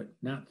the work, but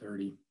not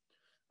 30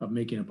 of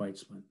making a bite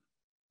splint.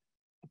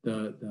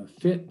 The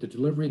fit, the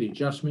delivery, the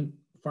adjustment,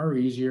 far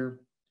easier,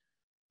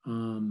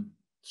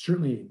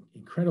 certainly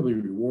incredibly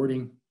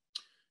rewarding.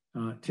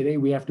 Today,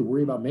 we have to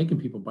worry about making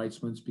people bite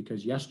splints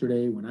because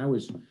yesterday, when I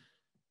was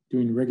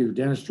doing regular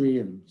dentistry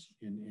and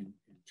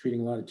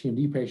treating a lot of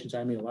TMD patients,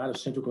 I made a lot of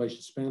central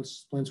dilation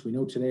splints. We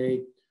know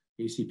today,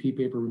 ACP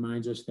paper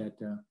reminds us that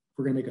if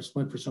we're going to make a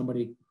splint for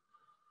somebody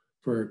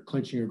for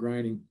clenching or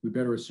grinding, we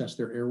better assess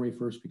their airway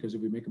first, because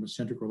if we make them a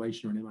centric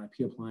relation or an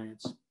MIP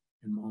appliance,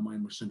 and all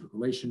mine were centric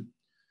relation,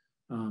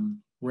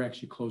 we're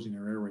actually closing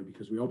their airway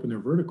because we open their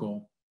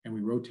vertical and we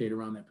rotate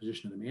around that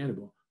position of the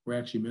mandible. We're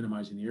actually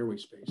minimizing the airway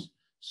space.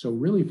 So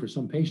really, for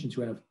some patients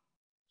who have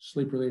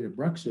sleep-related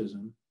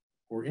bruxism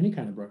or any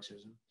kind of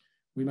bruxism,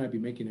 we might be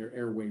making their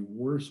airway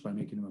worse by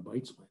making them a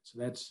bite splint. So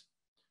that's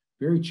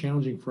very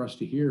challenging for us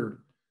to hear.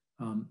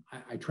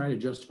 I try to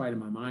justify it in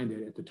my mind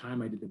that at the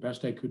time I did the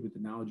best I could with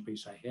the knowledge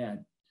base I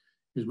had.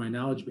 Here's my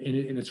knowledge,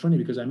 and it's funny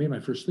because I made my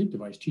first sleep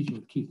device teaching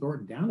with Keith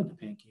Thornton down at the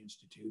Pankey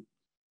Institute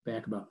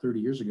back about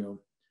 30 years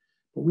ago.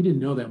 But we didn't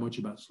know that much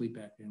about sleep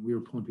back then. We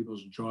were pulling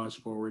people's jaws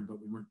forward,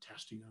 but we weren't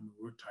testing them.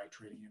 We weren't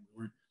titrating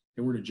them.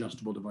 They weren't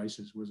adjustable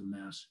devices. It was a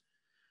mess.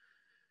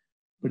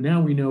 But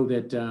now we know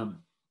that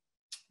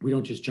we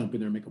don't just jump in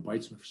there and make a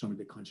bite splint for somebody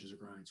that clenches or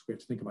grinds. We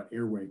have to think about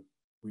airway.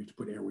 We have to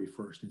put airway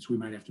first. And so we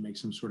might have to make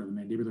some sort of a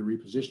mandibular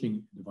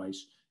repositioning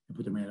device and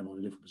put their mandible in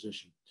a different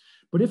position.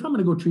 But if I'm going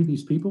to go treat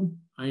these people,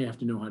 I have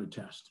to know how to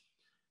test.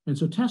 And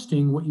so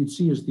testing, what you'd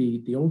see is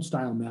the old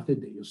style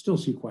method that you'll still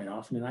see quite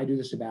often. And I do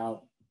this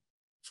about,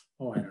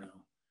 I don't know,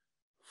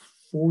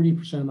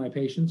 40% of my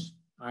patients.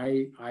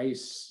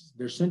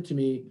 They're sent to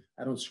me.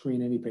 I don't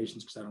screen any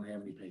patients because I don't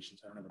have any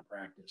patients. I don't have a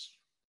practice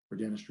for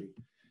dentistry.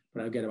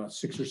 But I've got about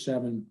 6 or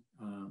 7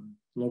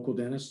 local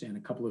dentists and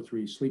a couple of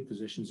 3 sleep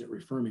physicians that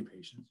refer me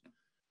patients.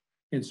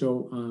 And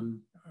so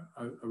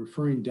a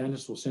referring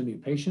dentist will send me a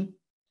patient.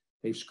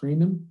 They've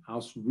screened them.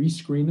 I'll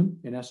re-screen them,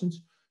 in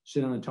essence,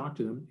 sit down and talk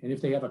to them. And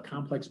if they have a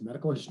complex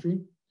medical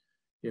history,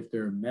 if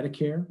they're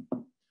Medicare,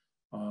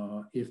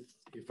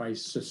 if I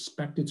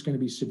suspect it's going to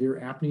be severe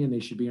apnea and they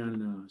should be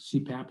on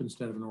CPAP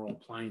instead of an oral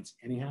appliance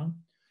anyhow,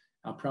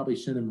 I'll probably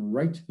send them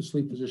right to the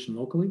sleep physician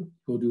locally,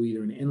 who'll do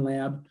either an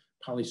in-lab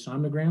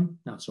polysomnogram,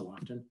 not so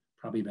often,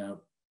 probably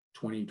about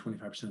 20,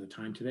 25% of the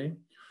time today,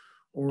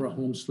 or a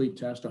home sleep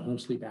test, a home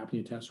sleep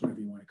apnea test, whatever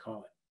you want to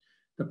call it.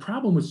 The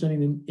problem with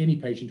sending any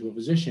patient to a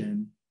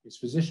physician is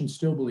physicians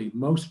still believe,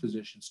 most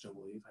physicians still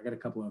believe, I got a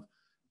couple of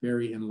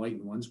very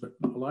enlightened ones, but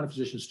a lot of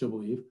physicians still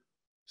believe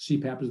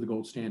CPAP is the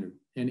gold standard.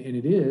 And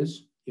it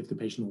is if the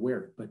patient will wear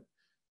it, but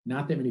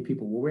not that many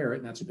people will wear it,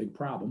 and that's a big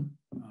problem.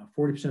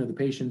 40% of the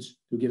patients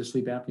who get a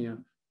sleep apnea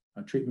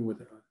treatment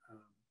with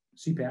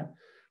CPAP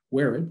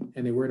wear it,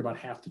 and they wear it about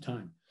half the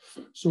time.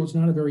 So it's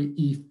not a very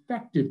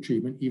effective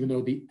treatment, even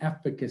though the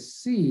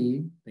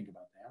efficacy, think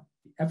about that,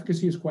 the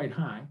efficacy is quite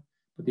high,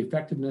 but the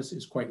effectiveness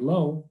is quite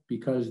low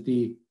because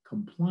the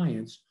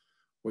compliance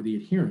or the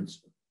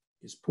adherence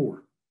is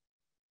poor.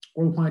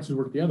 Oral appliances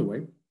work the other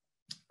way.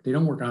 They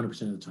don't work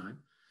 100% of the time,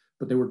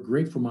 but they work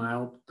great for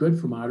mild, good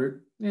for moderate,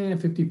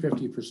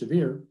 50-50 for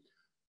severe,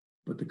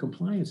 but the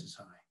compliance is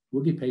high.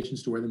 We'll get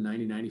patients to wear them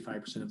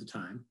 90-95% of the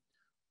time,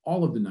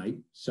 all of the night,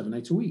 7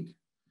 nights a week.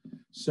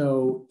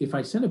 So if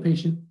I send a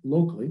patient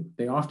locally,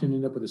 they often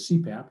end up with a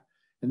CPAP,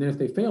 and then if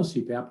they fail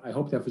CPAP, I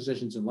hope that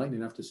physician's enlightened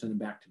enough to send them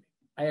back to me.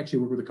 I actually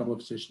work with a couple of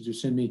physicians who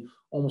send me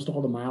almost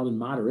all the mild and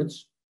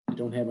moderates that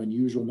don't have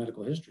unusual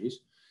medical histories,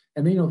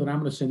 and they know that I'm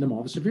going to send them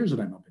all the severes that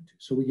I'm up into,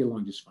 so we get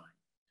along just fine.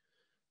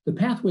 The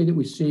pathway that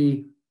we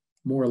see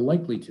more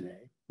likely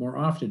today, more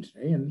often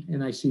today,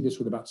 and I see this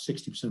with about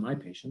 60% of my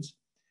patients,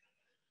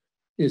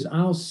 is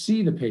I'll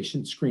see the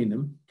patient, screen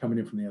them coming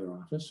in from the other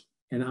office,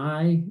 and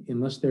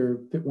unless they're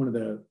fit one of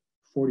the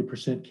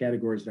 40%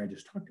 categories that I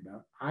just talked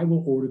about, I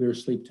will order their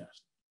sleep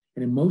test.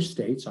 And in most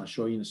states, I'll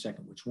show you in a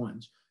second which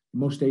ones, in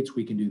most states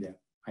we can do that.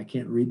 I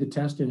can't read the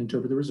test and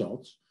interpret the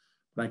results,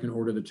 but I can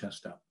order the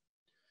test up.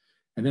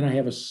 And then I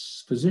have a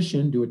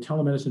physician do a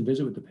telemedicine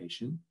visit with the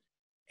patient,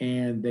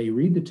 and they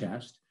read the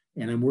test,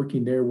 and I'm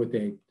working there with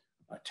a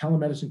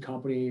telemedicine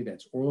company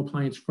that's oral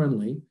appliance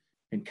friendly,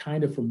 and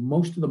kind of for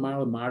most of the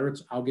mild and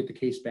moderates, I'll get the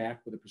case back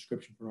with a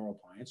prescription for an oral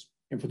appliance.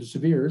 And for the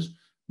severes,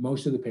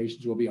 most of the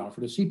patients will be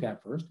offered a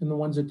CPAP first, and the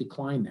ones that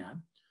decline that,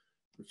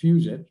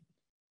 refuse it,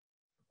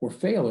 or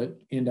fail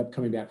it, end up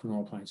coming back for an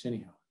oral appliance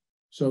anyhow.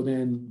 So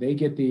then they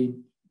get the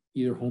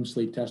either home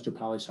sleep test or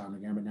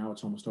polysomnogram, but now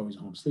it's almost always a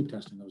home sleep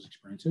test in those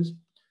experiences.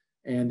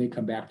 And they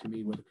come back to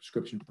me with a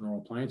prescription for an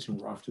oral appliance, and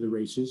we're off to the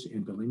races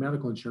in building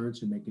medical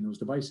insurance and making those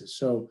devices.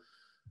 So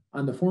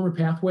on the former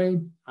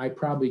pathway, I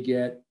probably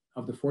get,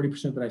 of the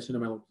 40% that I send to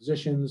my local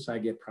physicians, I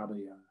get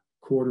probably a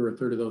quarter or a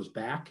third of those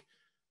back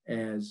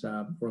as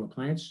oral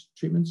appliance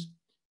treatments.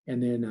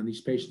 And then on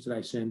these patients that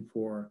I send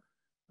for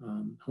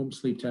home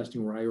sleep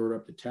testing, where I order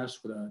up the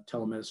test with a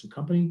telemedicine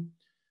company,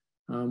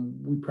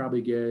 we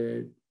probably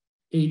get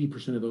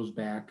 80% of those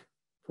back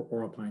for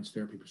oral appliance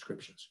therapy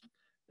prescriptions.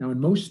 Now, in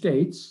most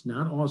states,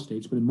 not all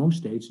states, but in most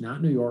states,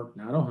 not New York,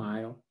 not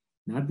Ohio,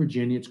 not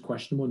Virginia, it's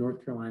questionable,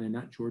 North Carolina,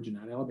 not Georgia,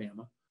 not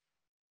Alabama,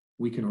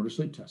 we can order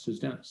sleep tests as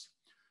dentists.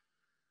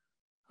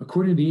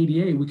 According to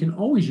the ADA, we can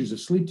always use a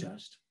sleep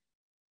test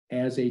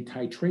as a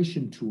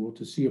titration tool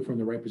to see if we're in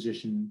the right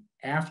position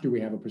after we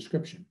have a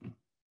prescription.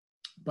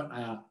 But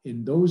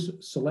in those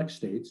select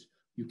states,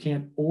 you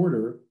can't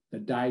order the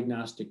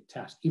diagnostic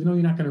test. Even though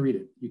you're not going to read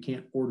it, you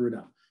can't order it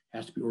up. It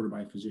has to be ordered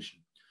by a physician.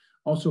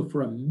 Also,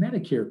 for a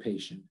Medicare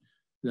patient,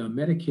 the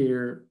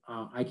Medicare,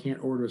 I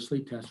can't order a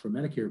sleep test for a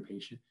Medicare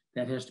patient.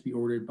 That has to be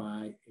ordered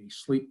by a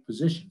sleep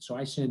physician. So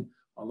I send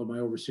all of my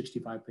over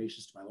 65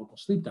 patients to my local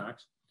sleep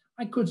docs.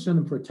 I could send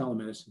them for a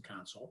telemedicine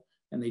consult,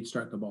 and they'd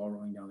start the ball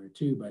rolling down there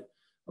too. But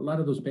a lot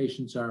of those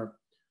patients are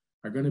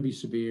going to be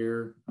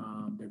severe.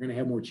 They're going to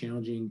have more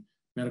challenging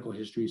medical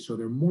history, so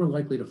they're more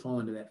likely to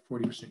fall into that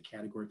 40%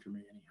 category for me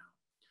anyhow.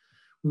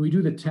 When we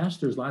do the test,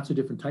 there's lots of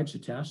different types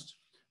of tests.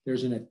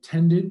 There's an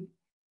attended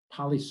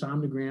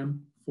polysomnogram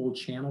full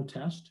channel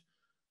test.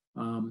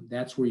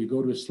 That's where you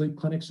go to a sleep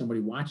clinic,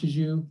 somebody watches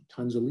you,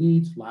 tons of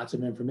leads, lots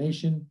of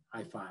information,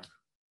 high five,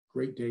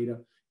 great data.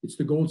 It's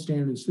the gold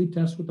standard in sleep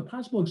tests, with the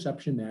possible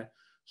exception that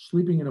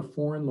sleeping in a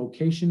foreign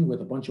location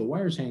with a bunch of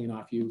wires hanging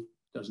off you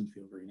doesn't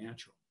feel very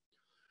natural.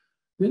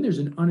 Then there's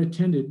an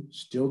unattended,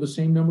 still the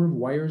same number of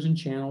wires and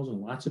channels and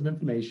lots of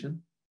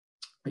information,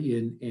 but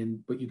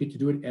you get to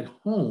do it at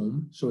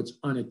home, so it's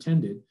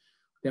unattended.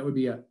 That would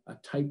be a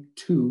type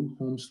 2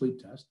 home sleep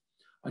test.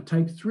 A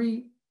type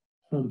 3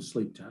 home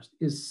sleep test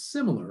is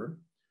similar,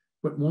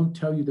 but won't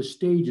tell you the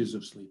stages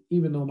of sleep,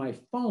 even though my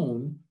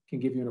phone can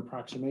give you an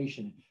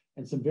approximation.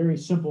 And some very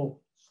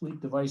simple sleep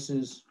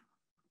devices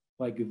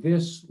like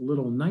this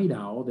little night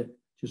owl that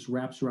just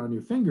wraps around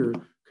your finger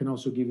can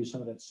also give you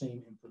some of that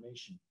same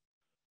information.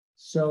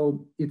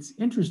 So it's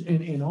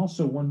interesting. And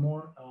also one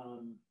more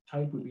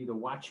type would be the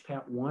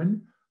WatchPat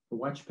 1. The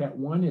WatchPat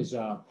 1 is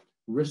a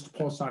wrist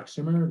pulse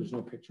oximeter. There's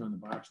no picture on the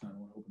box now. I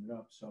want to open it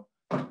up. So,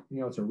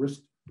 it's a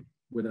wrist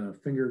with a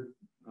finger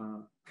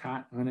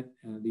cot on it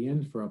at the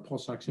end for a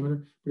pulse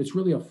oximeter, but it's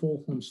really a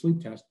full home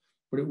sleep test,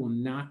 but it will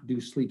not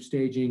do sleep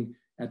staging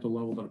at the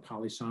level that a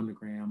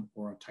polysomnogram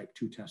or a type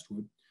 2 test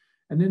would.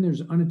 And then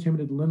there's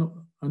unattended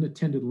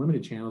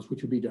limited channels,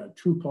 which would be a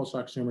true pulse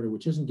oximeter,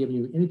 which isn't giving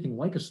you anything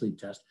like a sleep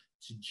test.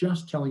 It's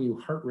just telling you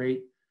heart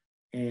rate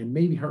and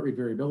maybe heart rate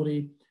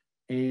variability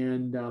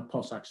and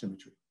pulse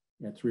oximetry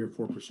at 3 or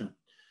 4%.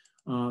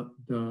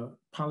 The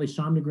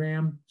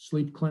polysomnogram,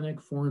 sleep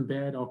clinic, 4 in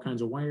bed, all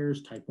kinds of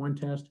wires, type 1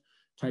 test.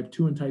 Type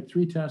 2 and type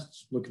 3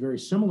 tests look very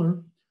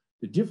similar.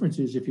 The difference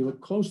is if you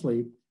look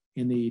closely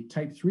in the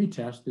type 3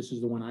 test, this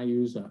is the one I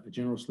use, a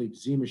General Sleep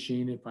Z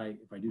machine if I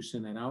do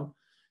send that out.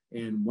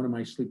 And one of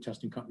my sleep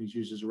testing companies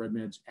uses a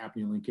RedMed's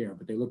Apnea Link Air,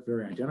 but they look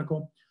very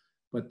identical.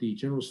 But the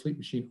General Sleep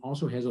machine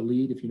also has a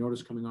lead, if you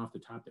notice, coming off the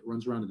top that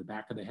runs around to the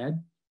back of the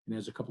head and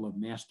has a couple of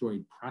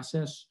mastoid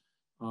process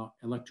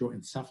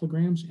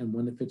electroencephalograms and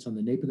one that fits on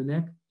the nape of the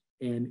neck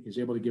and is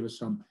able to give us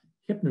some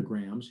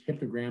hypnograms.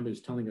 Hypnogram is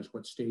telling us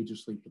what stage of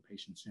sleep the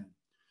patient's in.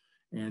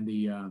 And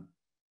the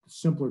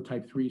simpler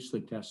type 3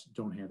 sleep tests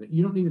don't have it.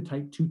 You don't need a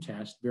type 2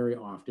 test very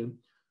often.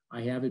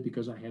 I have it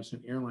because I have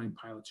some airline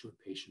pilots who are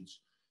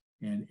patients.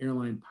 And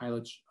airline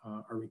pilots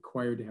are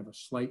required to have a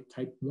slight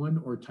type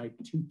 1 or type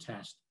 2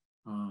 test.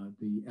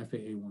 The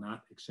FAA will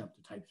not accept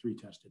a type 3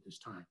 test at this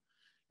time.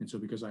 And so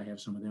because I have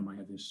some of them, I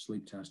have this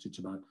sleep test. It's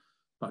about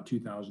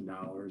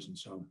 $2,000. And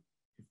so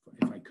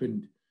if I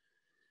couldn't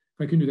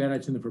do that,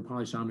 I'd send them for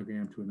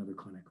polysomnogram to another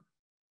clinic.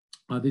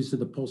 These are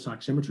the pulse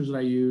oximeters that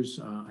I use.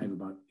 I have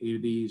about 8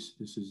 of these.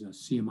 This is a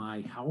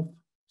CMI Health,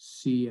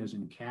 C as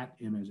in cat,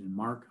 M as in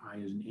Mark, I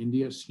as in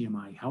India,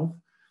 CMI Health.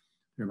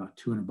 They're about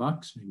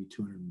 $200, maybe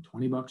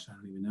 $220. I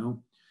don't even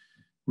know.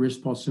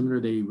 Wrist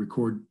pulsimeter, they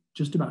record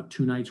just about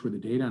 2 nights worth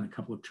of data on a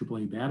couple of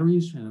AAA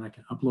batteries, and then I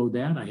can upload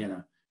that. I had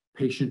a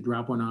patient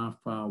drop one off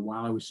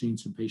while I was seeing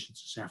some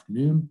patients this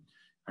afternoon.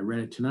 I read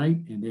it tonight,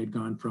 and they had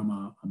gone from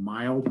a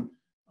mild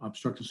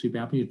obstructive sleep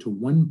apnea to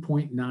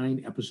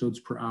 1.9 episodes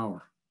per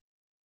hour.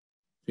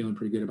 Feeling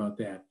pretty good about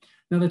that.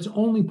 Now, that's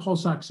only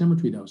pulse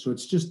oximetry, though, so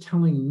it's just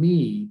telling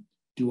me,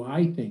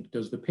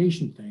 does the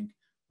patient think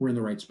we're in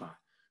the right spot?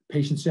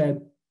 Patient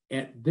said,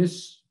 at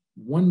this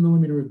 1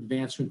 millimeter of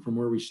advancement from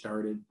where we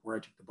started, where I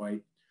took the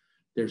bite,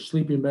 they're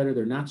sleeping better,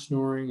 they're not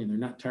snoring, and they're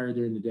not tired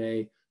during the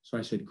day. So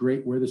I said,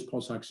 great, wear this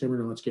pulse oximeter,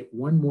 and let's get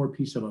one more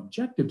piece of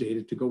objective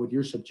data to go with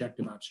your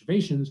subjective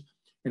observations.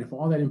 And if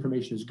all that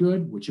information is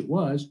good, which it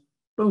was,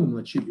 boom,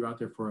 let's shoot you out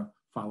there for a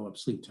follow-up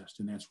sleep test.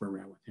 And that's where we're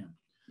at with him.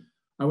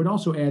 I would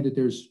also add that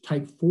there's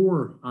type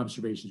 4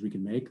 observations we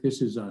can make.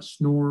 This is a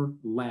Snore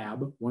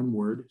Lab, one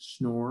word,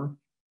 Snore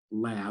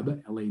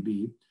Lab,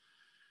 L-A-B.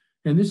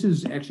 And this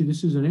is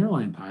an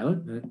airline pilot,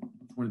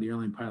 one of the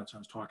airline pilots I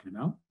was talking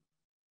about.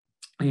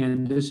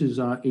 And this is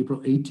April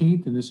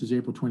 18th, and this is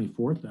April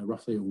 24th,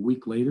 roughly a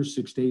week later,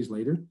 6 days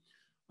later.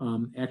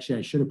 Actually,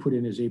 I should have put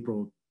in his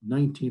April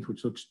 19th,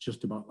 which looks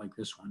just about like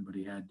this one, but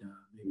he had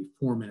maybe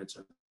 4 minutes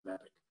of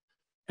epic.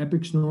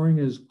 Epic snoring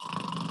is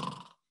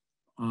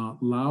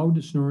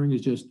loud snoring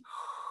is just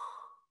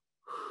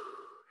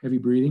heavy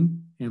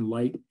breathing, and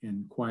light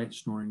and quiet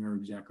snoring are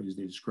exactly as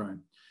they describe.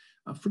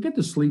 Forget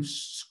the sleep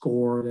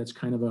score. That's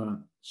kind of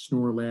a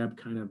Snore Lab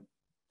kind of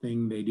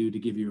thing they do to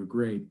give you a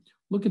grade.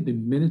 Look at the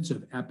minutes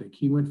of epic.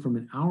 He went from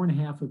an hour and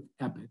a half of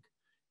epic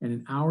and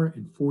an hour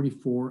and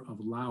 44 of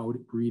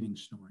loud breathing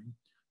snoring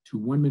to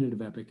 1 minute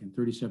of epic and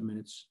 37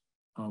 minutes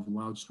of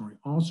loud snoring.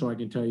 Also, I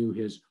can tell you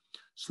his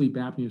sleep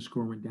apnea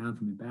score went down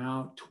from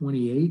about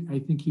 28, I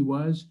think he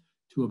was,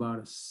 to about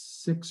a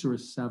 6 or a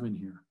 7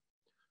 here.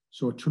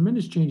 So a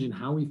tremendous change in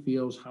how he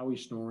feels, how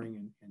he's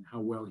snoring, and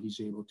how well he's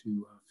able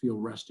to feel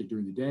rested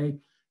during the day,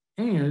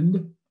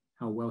 and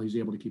how well he's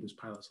able to keep his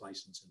pilot's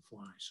license and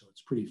fly. So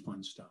it's pretty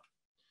fun stuff.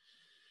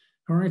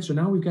 All right, so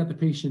now we've got the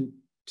patient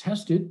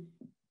tested.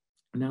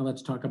 Now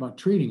let's talk about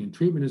treating. And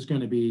treatment is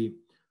going to be,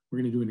 we're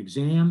going to do an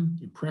exam,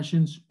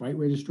 impressions, bite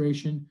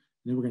registration, and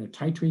then we're going to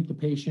titrate the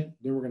patient,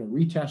 then we're going to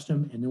retest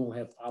them, and then we'll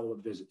have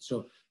follow-up visits.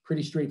 So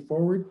pretty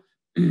straightforward.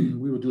 We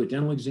will do a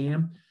dental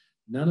exam.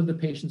 None of the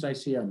patients I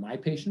see are my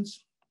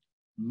patients.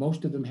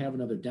 Most of them have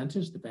another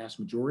dentist, the vast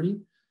majority.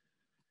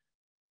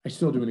 I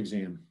still do an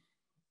exam.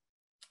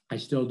 I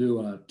still do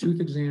a tooth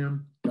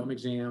exam, gum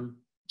exam,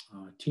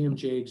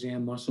 TMJ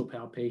exam, muscle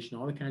palpation,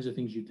 all the kinds of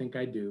things you think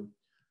I do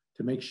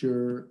to make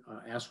sure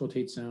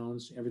auscultate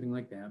sounds, everything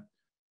like that,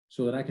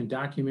 so that I can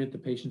document the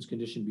patient's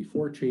condition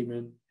before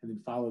treatment and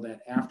then follow that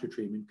after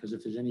treatment. Because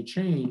if there's any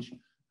change,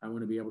 I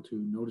want to be able to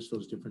notice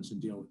those differences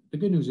and deal with it. The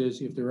good news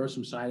is if there are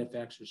some side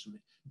effects or some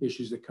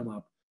issues that come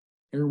up,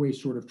 Airway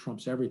sort of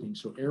trumps everything.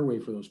 So Airway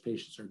for those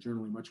patients are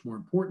generally much more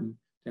important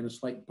than a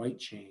slight bite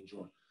change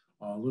or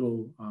a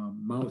little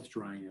mouth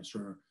dryness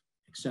or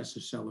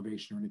excessive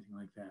salivation or anything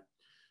like that.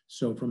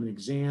 So from an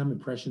exam,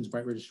 impressions,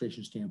 bite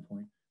registration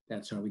standpoint,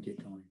 that's how we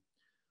get going.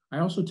 I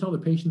also tell the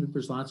patient that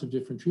there's lots of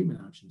different treatment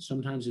options.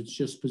 Sometimes it's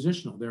just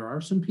positional. There are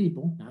some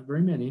people, not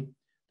very many,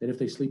 that if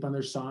they sleep on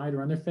their side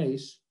or on their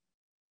face,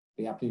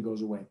 the apnea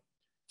goes away.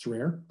 It's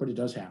rare, but it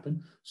does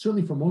happen.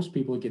 Certainly for most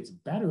people, it gets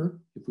better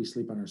if we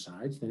sleep on our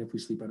sides than if we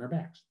sleep on our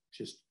backs.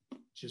 Just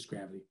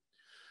gravity.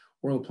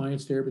 Oral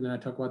appliance therapy, then I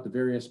talk about the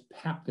various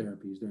PAP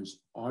therapies.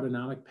 There's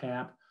autonomic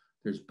PAP,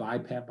 there's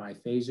BiPAP,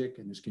 biphasic,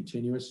 and there's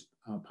continuous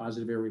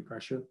positive airway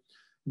pressure.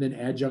 And then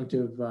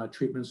adjunctive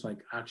treatments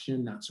like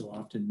oxygen, not so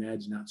often,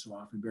 meds, not so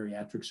often,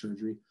 bariatric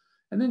surgery.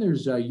 And then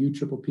there's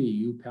UPP,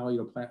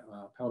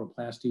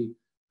 pallioplasty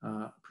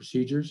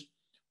procedures,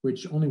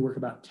 which only work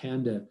about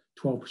 10 to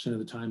 12% of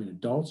the time in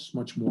adults,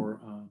 much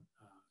more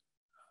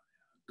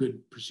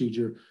good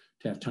procedure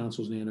to have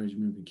tonsils and aneroids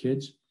removed in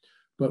kids.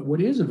 But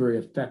what is a very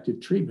effective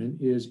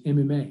treatment is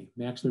MMA,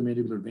 maxillary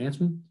mandibular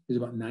advancement, is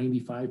about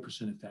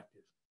 95%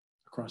 effective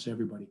across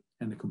everybody.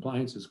 And the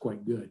compliance is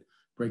quite good.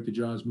 Break the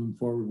jaws, move them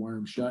forward, wire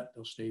them shut,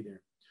 they'll stay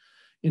there.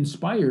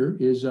 Inspire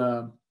is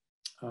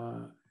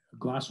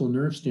glossal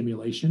nerve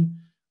stimulation.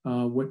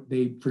 What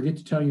they forget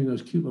to tell you in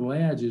those cute little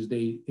ads is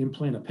they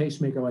implant a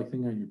pacemaker-like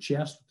thing on your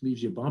chest,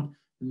 leaves you a bump,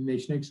 and then they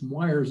snake some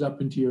wires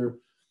up into your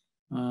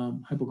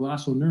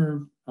hypoglossal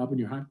nerve, up in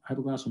your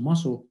hypoglossal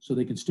muscle, so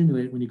they can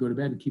stimulate it when you go to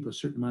bed and keep a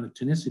certain amount of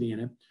tonicity in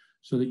it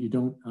so that you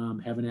don't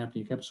have an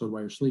apneic episode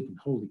while you're sleeping.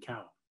 Holy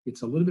cow.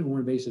 It's a little bit more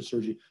invasive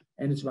surgery,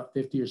 and it's about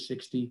 $50,000 or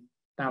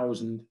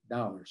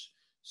 $60,000.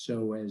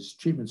 So as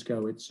treatments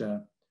go, it's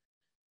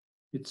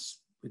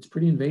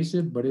pretty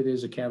invasive, but it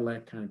is a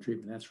Cadillac kind of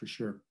treatment, that's for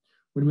sure.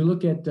 When we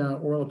look at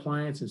oral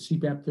appliance and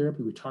CPAP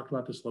therapy, we talked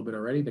about this a little bit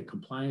already. The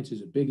compliance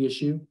is a big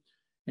issue.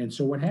 And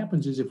so what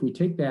happens is if we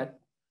take that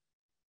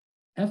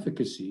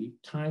efficacy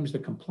times the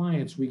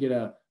compliance, we get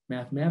a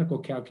mathematical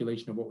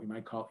calculation of what we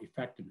might call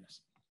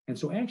effectiveness. And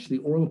so actually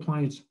oral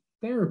appliance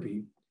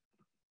therapy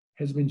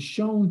has been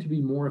shown to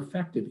be more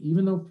effective,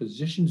 even though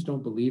physicians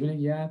don't believe in it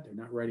yet. They're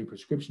not writing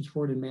prescriptions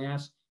for it in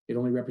mass. It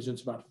only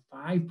represents about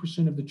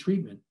 5% of the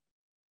treatment.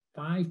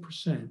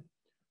 5%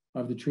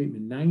 of the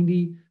treatment.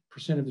 90%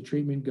 of the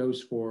treatment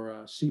goes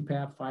for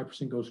CPAP,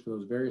 5% goes for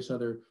those various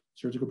other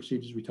surgical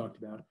procedures we talked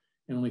about,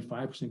 and only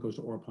 5% goes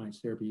to oral appliance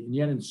therapy. And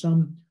yet in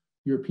some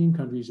European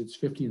countries, it's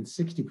 50 and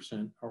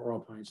 60% are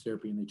oral appliance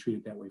therapy, and they treat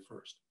it that way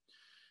first.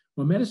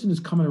 Well, medicine is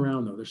coming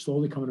around, though. They're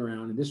slowly coming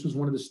around, and this was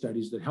one of the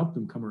studies that helped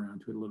them come around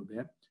to it a little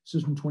bit. This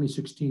is from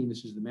 2016.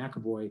 This is the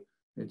McAvoy.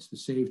 It's the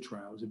SAVE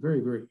trial. It's a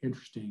very, very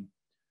interesting,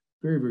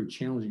 very, very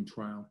challenging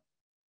trial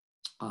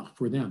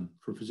for them,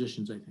 for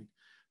physicians, I think.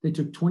 They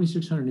took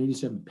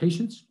 2,687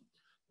 patients.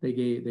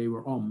 They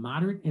were all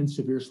moderate and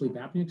severe sleep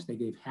apneics. They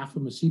gave half of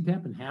them a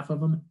CPAP and half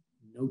of them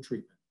no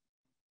treatment.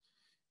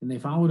 And they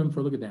followed them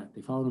for, look at that,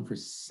 they followed them for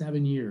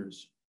 7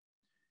 years.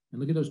 And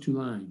look at those two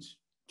lines.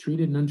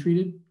 Treated and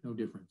untreated, no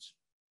difference.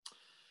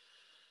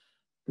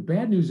 The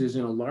bad news is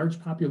in a large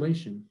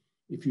population,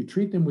 if you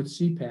treat them with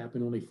CPAP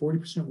and only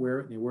 40% wear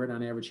it, and they wear it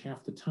on average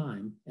half the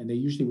time, and they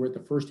usually wear it the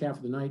first half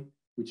of the night,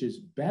 which is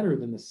better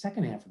than the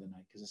second half of the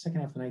night, because the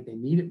second half of the night, they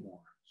need it more.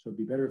 So it'd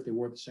be better if they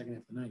wore it the second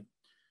half of the night.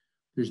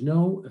 There's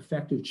no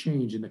effective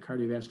change in the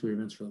cardiovascular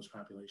events for those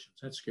populations.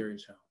 That's scary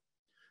as hell.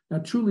 Now,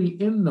 truly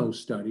in those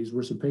studies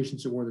were some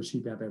patients that wore their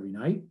CPAP every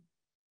night,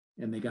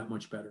 and they got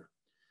much better.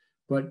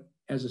 But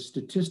as a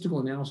statistical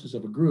analysis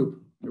of a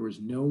group, there was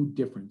no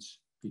difference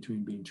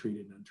between being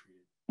treated and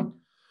untreated.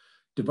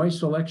 Device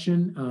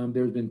selection,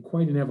 there's been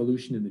quite an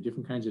evolution in the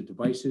different kinds of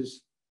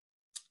devices.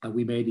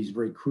 We made these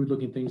very crude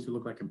looking things that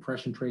look like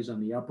compression trays on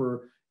the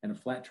upper and a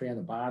flat tray on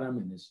the bottom,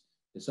 and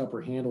this upper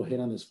handle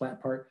hit on this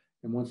flat part.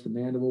 And once the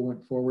mandible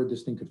went forward,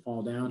 this thing could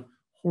fall down.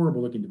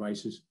 Horrible looking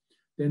devices.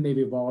 Then they've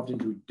evolved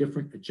into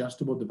different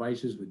adjustable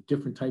devices with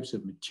different types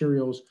of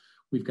materials.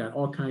 We've got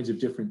all kinds of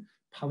different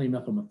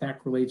polymethyl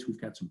methacrylates. We've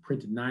got some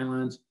printed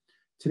nylons.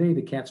 Today,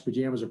 the cat's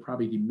pajamas are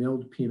probably the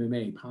milled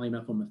PMMA,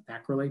 polymethyl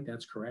methacrylate.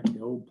 That's correct,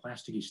 the old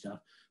plasticky stuff.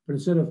 But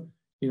instead of,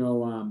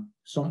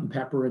 salt and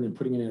pepper and then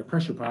putting it in a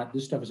pressure pot,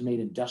 this stuff is made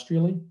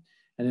industrially.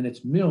 And then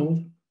it's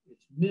milled.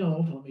 It's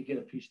milled. Let me get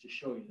a piece to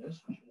show you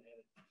this. I should have had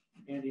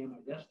it handy on my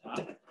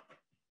desktop.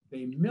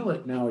 They mill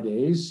it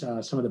nowadays.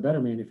 Some of the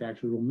better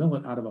manufacturers will mill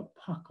it out of a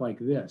puck like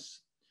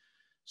this.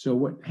 So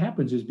what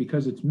happens is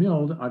because it's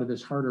milled out of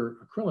this harder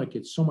acrylic,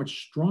 it's so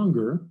much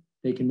stronger.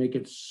 They can make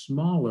it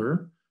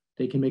smaller.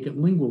 They can make it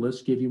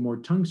lingualist, give you more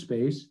tongue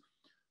space,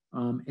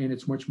 and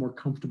it's much more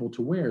comfortable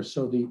to wear.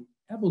 So the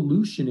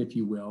evolution, if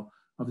you will,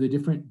 of the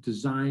different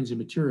designs and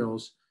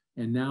materials,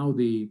 and now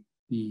the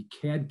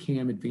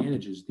CAD/CAM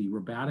advantages, the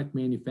robotic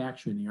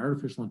manufacturing, the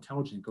artificial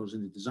intelligence that goes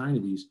into the design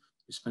of these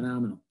is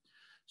phenomenal.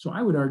 So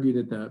I would argue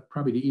that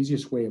probably the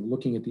easiest way of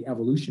looking at the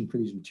evolution for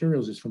these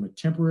materials is from a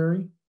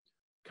temporary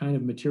kind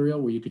of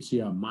material where you could see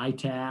a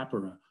MyTap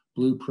or a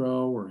Blue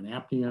Pro or an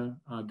apnea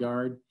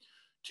guard,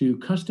 to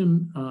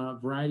custom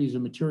varieties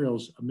of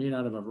materials made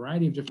out of a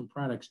variety of different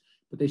products,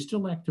 but they still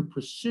lack the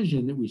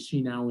precision that we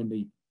see now in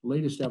the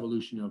latest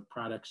evolution of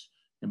products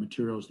and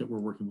materials that we're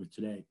working with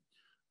today.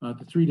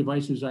 The three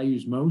devices I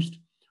use most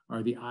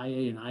are the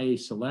IA and IA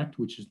Select,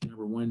 which is the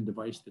 #1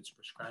 device that's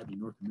prescribed in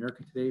North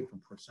America today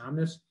from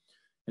ProSomnus.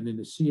 And then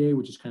the CA,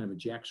 which is kind of a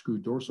jack screw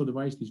dorsal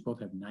device. These both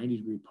have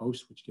 90-degree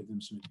posts, which give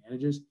them some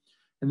advantages.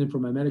 And then for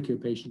my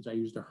Medicare patients, I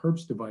use the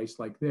Herbst device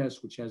like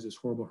this, which has this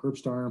horrible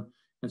Herbst arm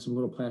and some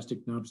little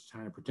plastic nubs to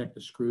kind of protect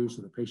the screws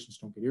so the patients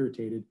don't get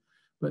irritated.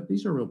 But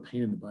these are a real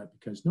pain in the butt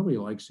because nobody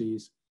likes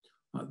these.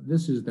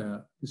 This is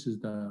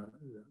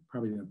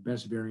probably the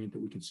best variant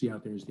that we can see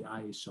out there is the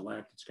IA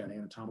Select. It's got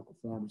anatomical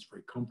form. It's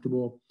very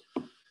comfortable.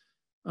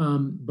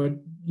 But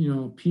you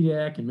know,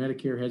 PDAC and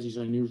Medicare has these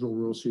unusual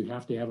rules, so you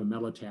have to have a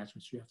metal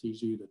attachment. So you have to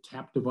use either the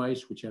TAP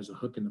device, which has a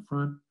hook in the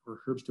front, or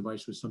a Herbst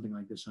device with something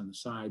like this on the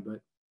side.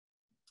 But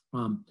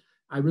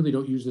I really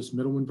don't use this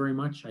middle one very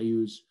much. I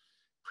use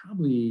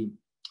probably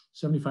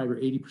 75 or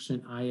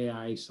 80%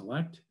 IAI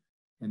Select,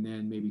 and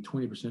then maybe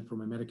 20% for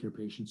my Medicare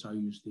patients. I'll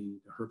use the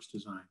Herbst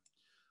design.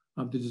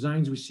 The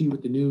designs we see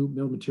with the new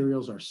milled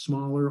materials are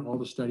smaller. All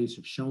the studies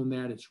have shown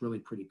that. It's really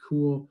pretty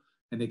cool.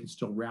 And they can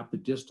still wrap the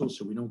distal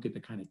so we don't get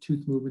the kind of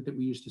tooth movement that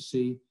we used to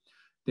see.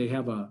 They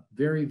have a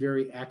very,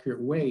 very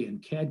accurate way in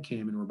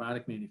CAD/CAM and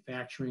robotic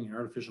manufacturing and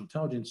artificial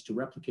intelligence to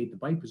replicate the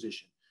bite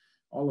position.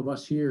 All of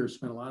us here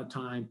spend a lot of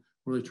time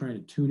really trying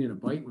to tune in a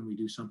bite when we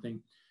do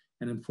something.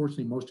 And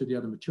unfortunately, most of the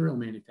other material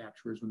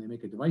manufacturers, when they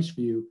make a device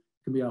for you,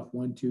 can be off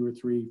 1, 2, or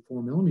 3,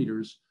 4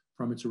 millimeters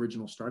from its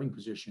original starting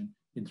position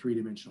in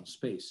 3-dimensional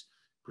space.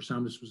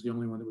 ProSomnus was the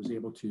only one that was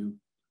able to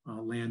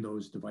land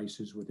those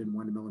devices within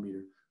 1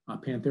 millimeter.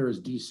 Panthera's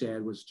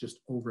DSAD was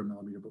just over 1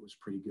 millimeter, but was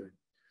pretty good.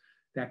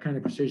 That kind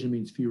of precision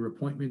means fewer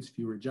appointments,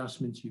 fewer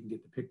adjustments. You can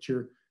get the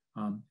picture.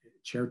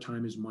 Chair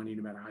time is money,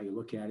 no matter how you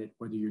look at it.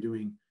 Whether you're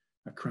doing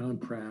a crown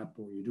prep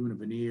or you're doing a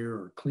veneer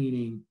or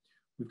cleaning,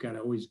 we've got to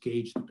always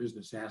gauge the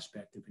business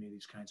aspect of any of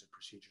these kinds of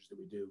procedures that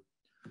we do.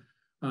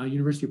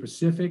 University of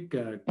Pacific,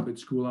 good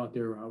school out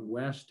there out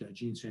west.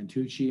 Gene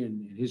Santucci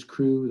and his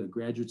crew, the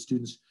graduate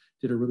students,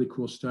 did a really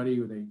cool study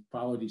where they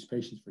followed these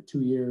patients for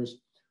 2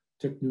 years,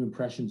 took new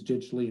impressions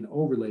digitally and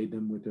overlaid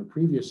them with their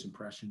previous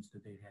impressions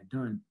that they had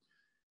done.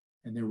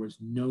 And there was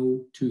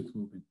no tooth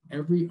movement.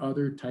 Every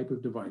other type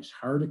of device,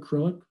 hard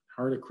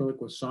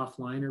acrylic with soft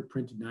liner,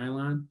 printed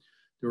nylon,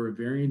 there were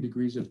varying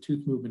degrees of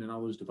tooth movement in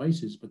all those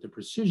devices, but the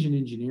precision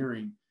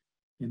engineering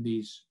in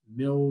these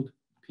milled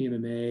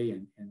PMMA,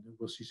 and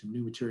we'll see some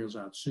new materials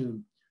out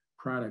soon,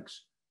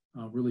 products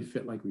really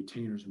fit like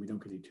retainers and we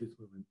don't get any tooth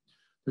movement.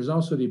 There's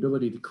also the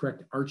ability to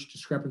correct arch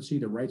discrepancy.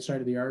 The right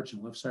side of the arch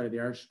and the left side of the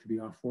arch could be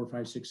off 4,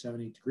 5, 6,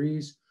 7, 8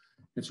 degrees.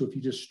 And so if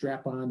you just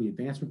strap on the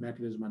advancement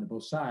mechanism on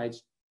both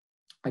sides,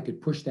 I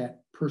could push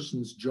that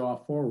person's jaw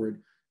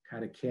forward,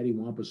 kind of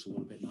cattywampus a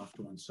little bit and off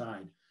to one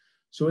side.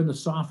 So in the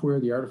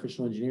software, the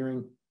artificial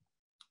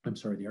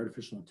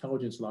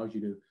intelligence allows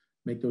you to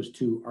make those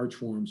two arch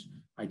forms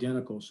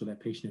identical so that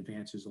patient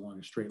advances along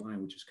a straight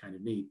line, which is kind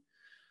of neat.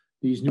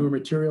 These newer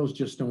materials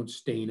just don't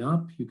stain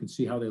up. You can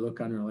see how they look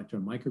under an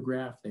electron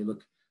micrograph. They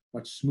look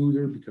much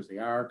smoother because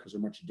they're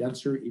much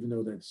denser, even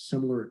though they're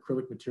similar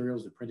acrylic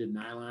materials. The printed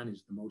nylon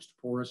is the most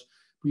porous.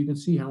 But you can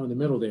see how in the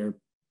middle there,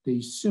 they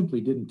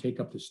simply didn't take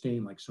up the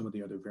stain like some of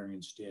the other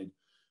variants did.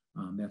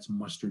 That's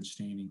mustard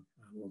staining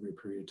over a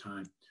period of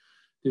time.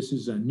 This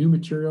is a new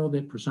material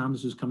that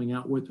ProSomnus is coming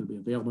out with. It'll be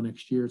available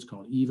next year. It's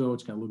called Evo.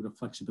 It's got a little bit of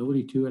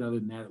flexibility to it. Other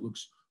than that, it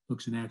looks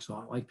and acts a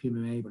lot like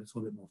PMMA, but it's a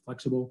little bit more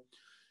flexible.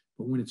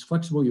 But when it's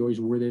flexible, you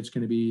always worry that it's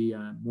going to be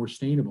more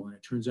stainable. And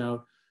it turns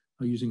out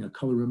using a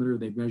colorimeter,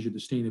 they've measured the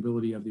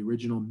stainability of the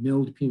original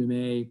milled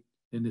PMMA,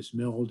 then this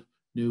milled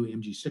new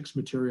MG6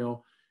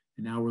 material.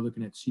 And now we're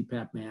looking at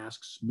CPAP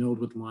masks, milled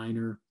with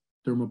liner,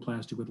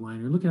 thermoplastic with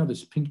liner. And look at how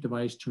this pink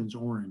device turns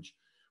orange,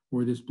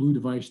 or this blue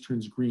device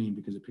turns green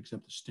because it picks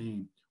up the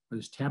stain, or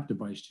this TAP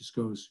device just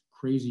goes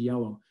crazy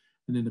yellow.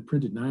 And then the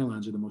printed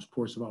nylons are the most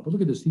porous of all. But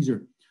look at this. These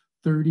are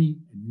 30,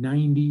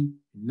 90,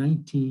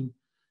 19.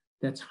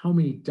 That's how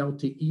many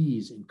delta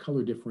E's in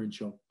color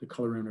differential the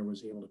colorimeter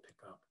was able to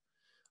pick up.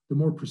 The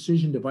more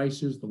precision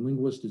devices, the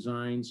linguist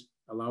designs,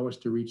 allow us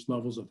to reach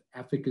levels of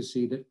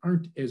efficacy that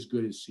aren't as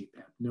good as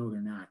CPAP. No,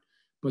 they're not,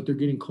 but they're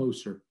getting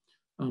closer.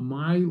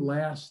 My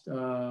last,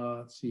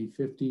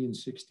 50 and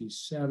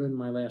 67,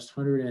 my last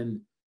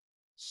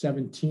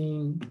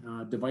 117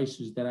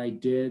 devices that I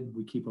did,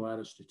 we keep a lot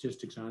of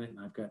statistics on it, and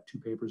I've got 2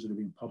 papers that are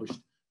being published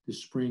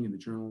this spring in the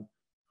Journal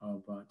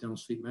of Dental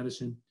Sleep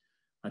Medicine.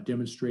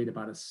 Demonstrate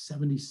about a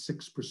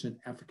 76%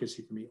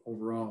 efficacy for me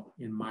overall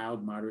in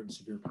mild, moderate, and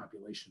severe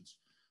populations.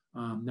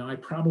 Now, I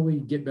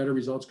probably get better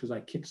results because I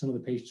kick some of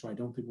the patients, so I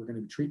don't think we're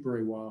going to treat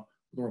very well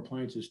with our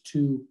appliances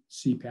to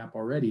CPAP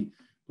already,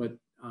 but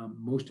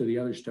most of the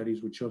other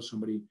studies would show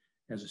somebody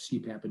as a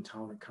CPAP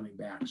intolerant coming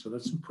back. So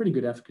that's some pretty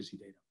good efficacy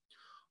data.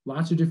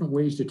 Lots of different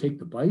ways to take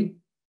the bite,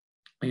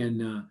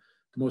 and the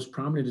most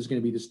prominent is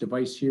going to be this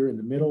device here in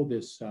the middle,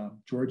 this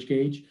George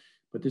gauge.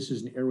 but this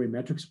is an Airway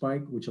metrics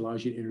bite, which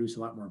allows you to introduce a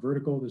lot more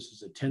vertical. This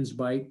is a TENS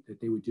bite that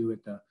they would do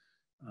at the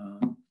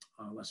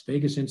Las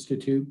Vegas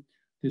Institute.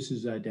 This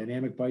is a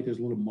dynamic bite. There's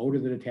a little motor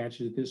that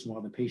attaches to this, and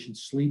while the patient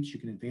sleeps, you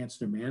can advance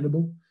their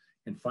mandible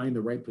and find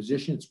the right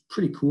position. It's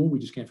pretty cool. We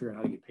just can't figure out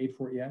how to get paid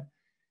for it yet.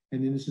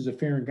 And then this is a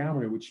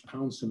pharyngometer, which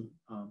pounds some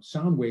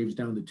sound waves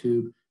down the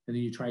tube, and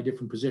then you try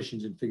different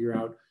positions and figure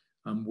out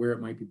where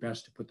it might be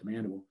best to put the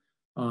mandible.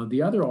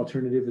 The other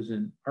alternative is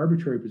an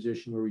arbitrary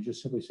position where we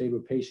just simply say to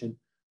a patient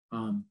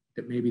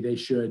that maybe they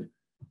should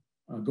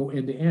go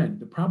end to end.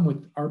 The problem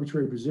with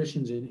arbitrary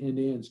positions in end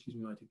to end, excuse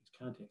me, I take these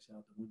contacts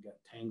out, the one got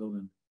tangled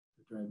and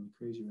they're driving me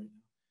crazy right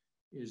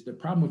now, is the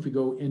problem if we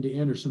go end to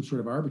end or some sort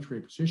of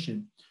arbitrary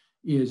position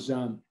is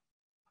end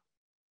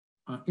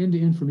to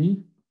end for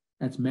me,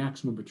 that's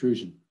maximum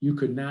protrusion. You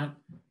could not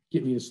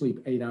get me to sleep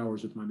 8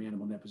 hours with my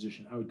mandible in that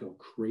position. I would go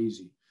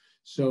crazy.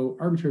 So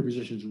arbitrary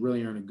positions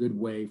really aren't a good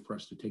way for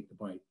us to take the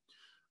bite.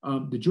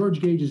 The George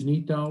gauge is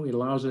neat though. It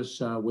allows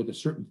us with a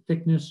certain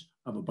thickness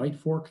of a bite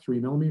fork, 3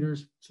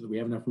 millimeters, so that we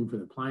have enough room for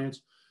the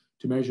appliance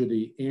to measure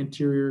the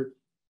anterior,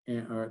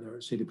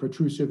 or say the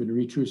protrusive and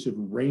retrusive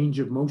range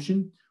of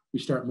motion. We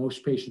start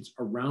most patients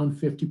around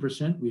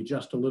 50%. We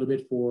adjust a little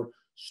bit for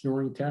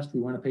snoring test.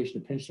 We want a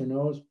patient to pinch their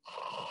nose,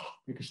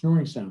 make a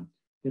snoring sound,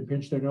 then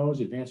pinch their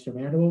nose, advance their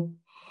mandible,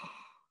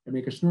 and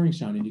make a snoring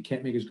sound. And you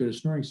can't make as good a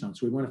snoring sound.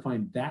 So we want to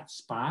find that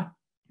spot.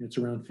 And it's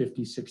around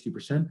 50,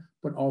 60%,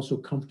 but also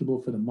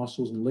comfortable for the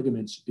muscles and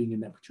ligaments being in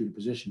that protruded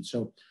position.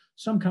 So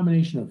some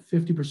combination of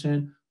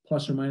 50%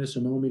 plus or minus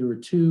a millimeter or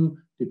two,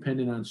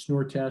 depending on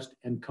snore test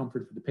and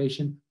comfort for the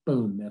patient.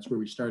 Boom, that's where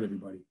we start,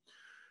 everybody.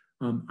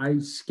 I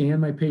scan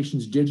my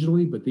patients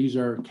digitally, but these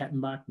are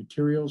Kettenbach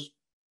materials,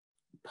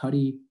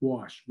 putty,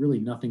 wash. Really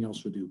nothing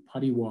else would do,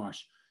 putty,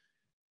 wash.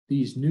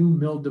 These new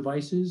milled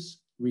devices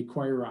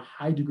require a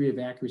high degree of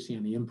accuracy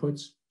on the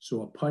inputs.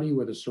 So a putty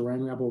with a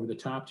saran wrap over the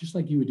top, just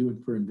like you would do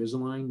for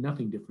Invisalign,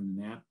 nothing different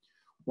than that.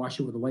 Wash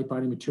it with a light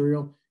body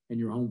material and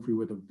you're home free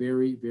with a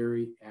very,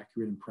 very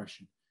accurate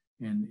impression.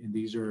 And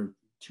these are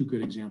 2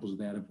 good examples of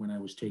that of when I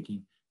was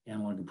taking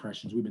analog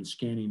impressions. We've been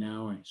scanning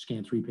now. I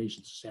scanned 3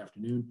 patients this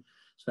afternoon.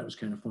 So that was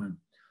kind of fun.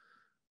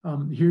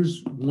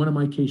 Here's one of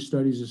my case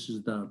studies. This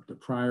is the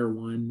prior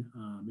one,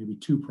 maybe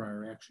 2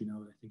 prior, actually, now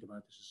that I think about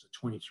it. This is a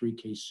 23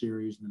 case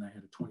series, and then I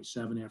had a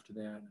 27 after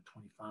that, and a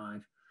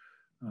 25,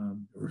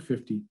 or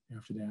 50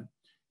 after that.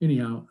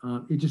 Anyhow,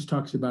 it just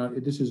talks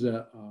about, this is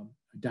a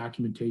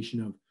documentation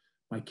of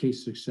my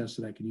case success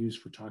that I can use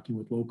for talking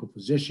with local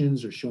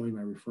physicians or showing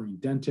my referring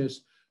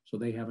dentist, so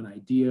they have an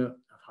idea of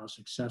how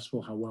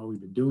successful, how well we've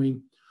been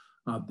doing.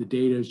 The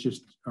data is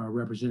just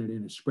represented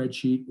in a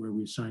spreadsheet where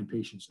we assign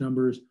patients'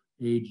 numbers,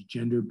 age,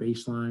 gender,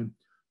 baseline,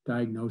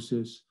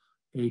 diagnosis,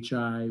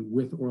 HI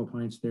with oral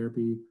appliance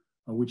therapy,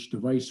 which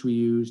device we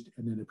used,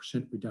 and then the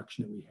percent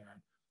reduction that we had.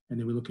 And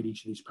then we look at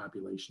each of these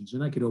populations.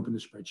 And I could open the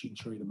spreadsheet and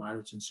show you the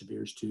moderates and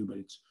severes too, but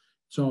it's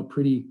all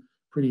pretty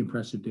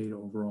impressive data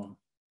overall.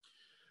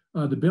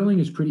 The billing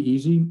is pretty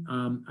easy.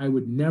 I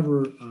would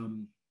never, let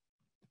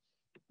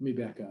me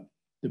back up.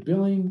 The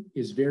billing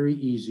is very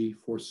easy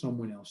for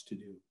someone else to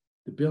do.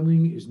 The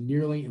billing is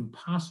nearly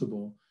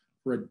impossible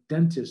for a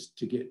dentist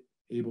to get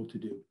able to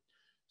do.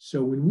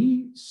 So when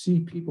we see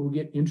people who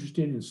get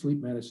interested in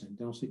sleep medicine,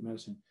 dental sleep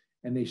medicine,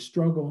 and they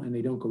struggle and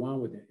they don't go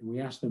on with it, and we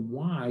ask them,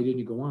 why didn't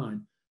you go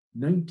on?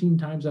 19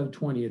 times out of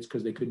 20, it's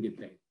because they couldn't get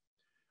paid.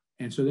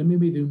 And so then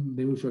maybe they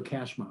move to a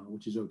cash model,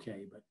 which is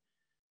okay.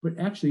 But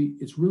actually,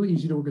 it's really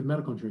easy to work with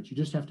medical insurance. You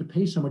just have to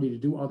pay somebody to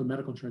do all the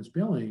medical insurance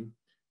billing.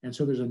 And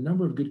so there's a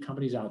number of good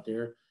companies out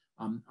there.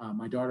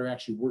 My daughter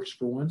actually works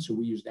for one, so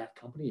we use that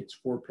company. It's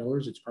 4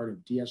 pillars. It's part of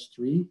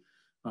DS3.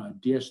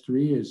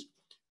 DS3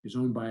 is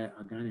owned by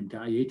a guy named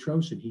Guy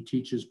Atros, and he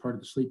teaches part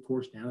of the sleep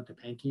course down at the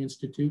Pankey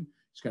Institute.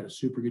 He's got a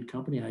super good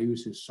company. I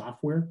use his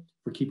software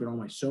for keeping all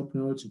my soap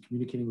notes and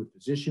communicating with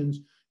physicians,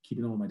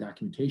 keeping all my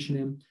documentation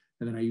in.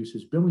 And then I use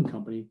his billing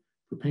company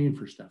for paying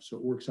for stuff. So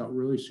it works out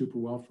really super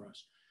well for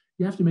us.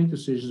 You have to make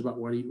decisions about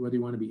whether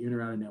you want to be in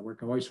or out of network.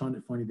 I've always found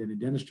it funny that in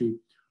dentistry,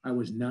 I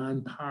was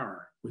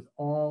non-par with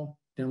all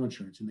dental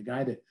insurance. And the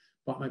guy that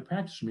bought my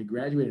practice from me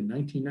graduated in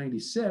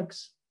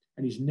 1996,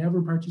 and he's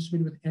never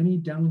participated with any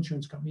dental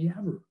insurance company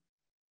ever.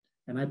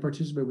 And I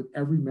participate with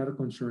every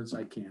medical insurance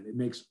I can. It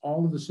makes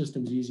all of the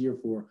systems easier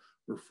for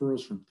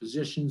referrals from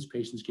physicians,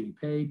 patients getting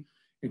paid.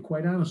 And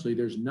quite honestly,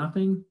 there's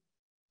nothing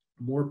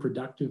more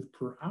productive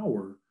per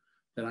hour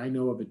that I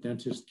know of a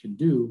dentist can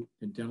do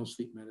than dental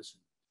sleep medicine.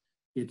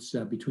 It's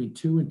between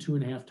 2 and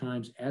 2.5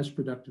 times as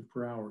productive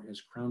per hour as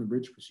crown and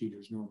bridge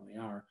procedures normally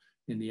are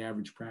in the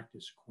average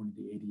practice, according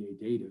to the ADA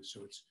data.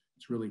 So it's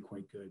really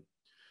quite good.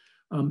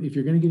 If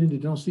you're going to get into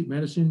dental sleep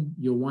medicine,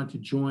 you'll want to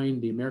join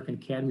the American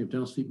Academy of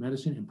Dental Sleep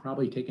Medicine and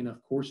probably take enough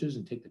courses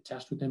and take the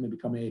test with them and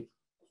become a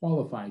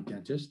qualified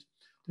dentist.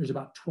 There's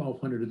about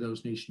 1,200 of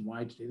those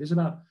nationwide today. There's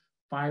about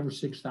 5,000 or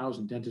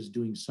 6,000 dentists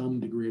doing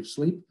some degree of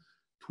sleep,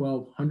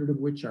 1,200 of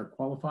which are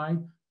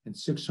qualified and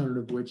 600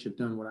 of which have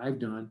done what I've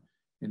done,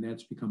 and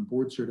that's become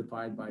board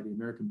certified by the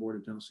American Board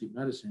of Dental Sleep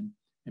Medicine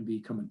and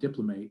become a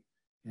diplomate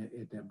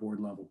at that board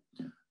level.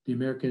 The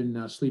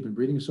American Sleep and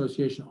Breathing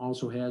Association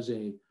also has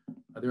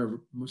they're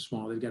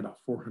small, they've got about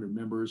 400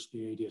 members. The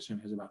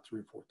ADSM has about 3,000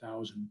 or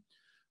 4,000.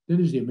 Then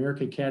there's the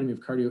American Academy of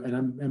Cardio, and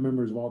I'm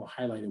members of all the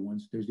highlighted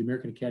ones. There's the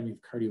American Academy of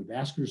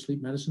Cardiovascular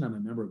Sleep Medicine. I'm a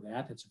member of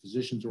that. That's a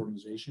physician's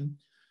organization.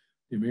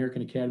 The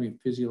American Academy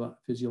of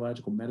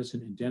Physiological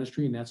Medicine and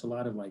Dentistry, and that's a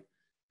lot of like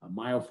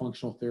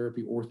myofunctional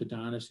therapy,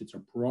 orthodontists. It's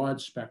a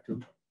broad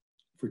spectrum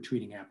for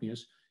treating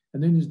apneas.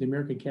 And then there's the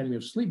American Academy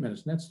of Sleep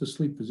Medicine. That's the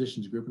sleep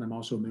physicians group, and I'm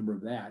also a member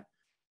of that.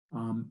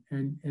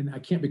 And I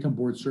can't become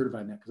board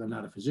certified in that because I'm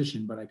not a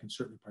physician, but I can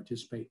certainly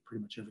participate in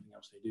pretty much everything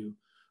else they do.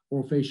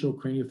 Orofacial,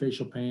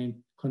 craniofacial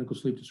pain, clinical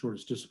sleep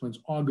disorders, disciplines,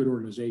 all good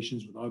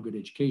organizations with all good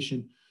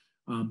education.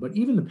 But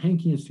even the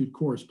Pankey Institute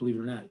course, believe it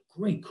or not,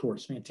 great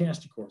course,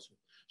 fantastic course.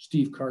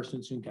 Steve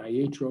Carstensen, Guy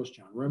Atros,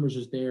 John Remmers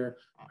is there.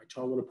 I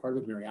taught a little part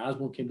of it. Mary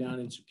Osborne came down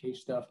and some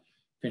case stuff.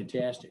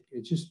 Fantastic.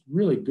 It's just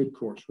really good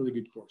course, really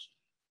good course.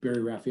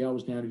 Barry Raphael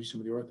was down to do some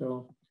of the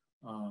ortho.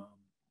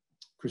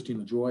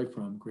 Christine LaJoy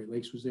from Great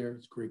Lakes was there.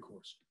 It's a great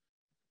course.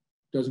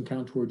 Doesn't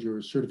count towards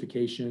your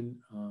certification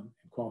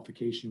and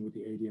qualification with the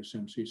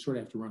ADSM. So you sort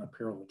of have to run a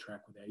parallel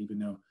track with that, even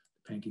though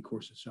the Pankey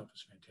course itself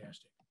is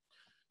fantastic.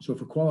 So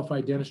for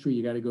qualified dentistry,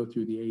 you got to go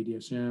through the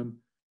ADSM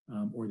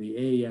or the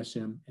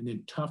AASM, and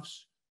then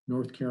Tufts,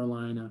 North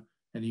Carolina,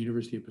 and the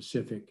University of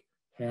Pacific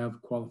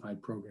have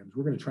qualified programs.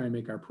 We're going to try and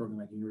make our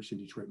program at the University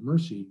of Detroit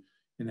Mercy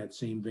in that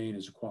same vein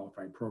as a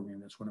qualified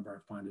program. That's one of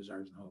our fond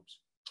desires and hopes.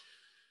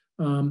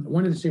 I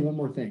wanted to say one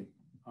more thing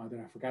that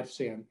I forgot to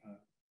say on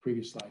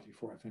previous slides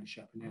before I finish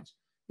up, and that's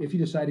if you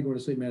decide to go to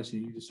sleep medicine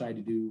and you decide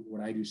to do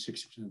what I do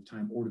 60% of the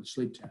time, order the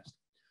sleep test.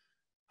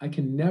 I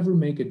can never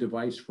make a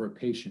device for a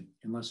patient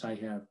unless I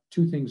have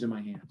two things in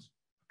my hands.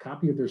 A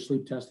copy of their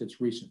sleep test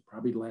that's recent,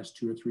 probably the last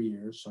 2 or 3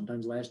 years,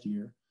 sometimes last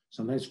year,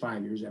 sometimes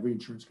 5 years, every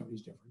insurance company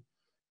is different,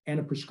 and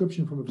a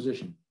prescription from a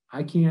physician.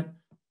 I can't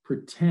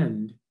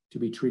pretend to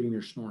be treating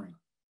their snoring.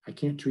 I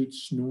can't treat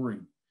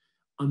snoring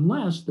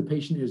unless the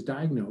patient is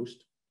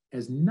diagnosed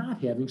as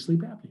not having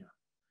sleep apnea.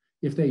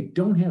 If they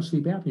don't have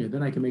sleep apnea,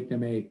 then I can make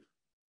them a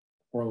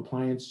oral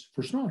appliance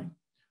for snoring.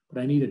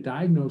 But I need a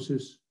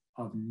diagnosis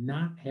of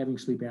not having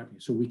sleep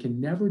apnea. So we can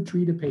never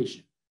treat a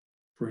patient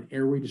for an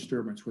airway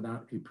disturbance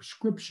without a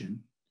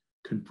prescription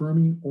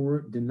confirming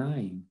or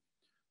denying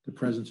the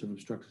presence of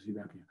obstructive sleep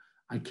apnea.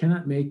 I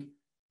cannot make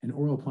an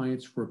oral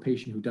appliance for a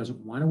patient who doesn't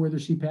want to wear their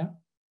CPAP.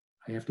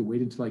 I have to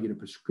wait until I get a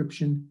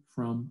prescription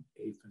from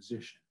a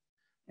physician.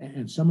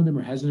 And some of them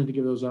are hesitant to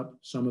give those up.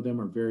 Some of them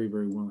are very,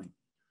 very willing.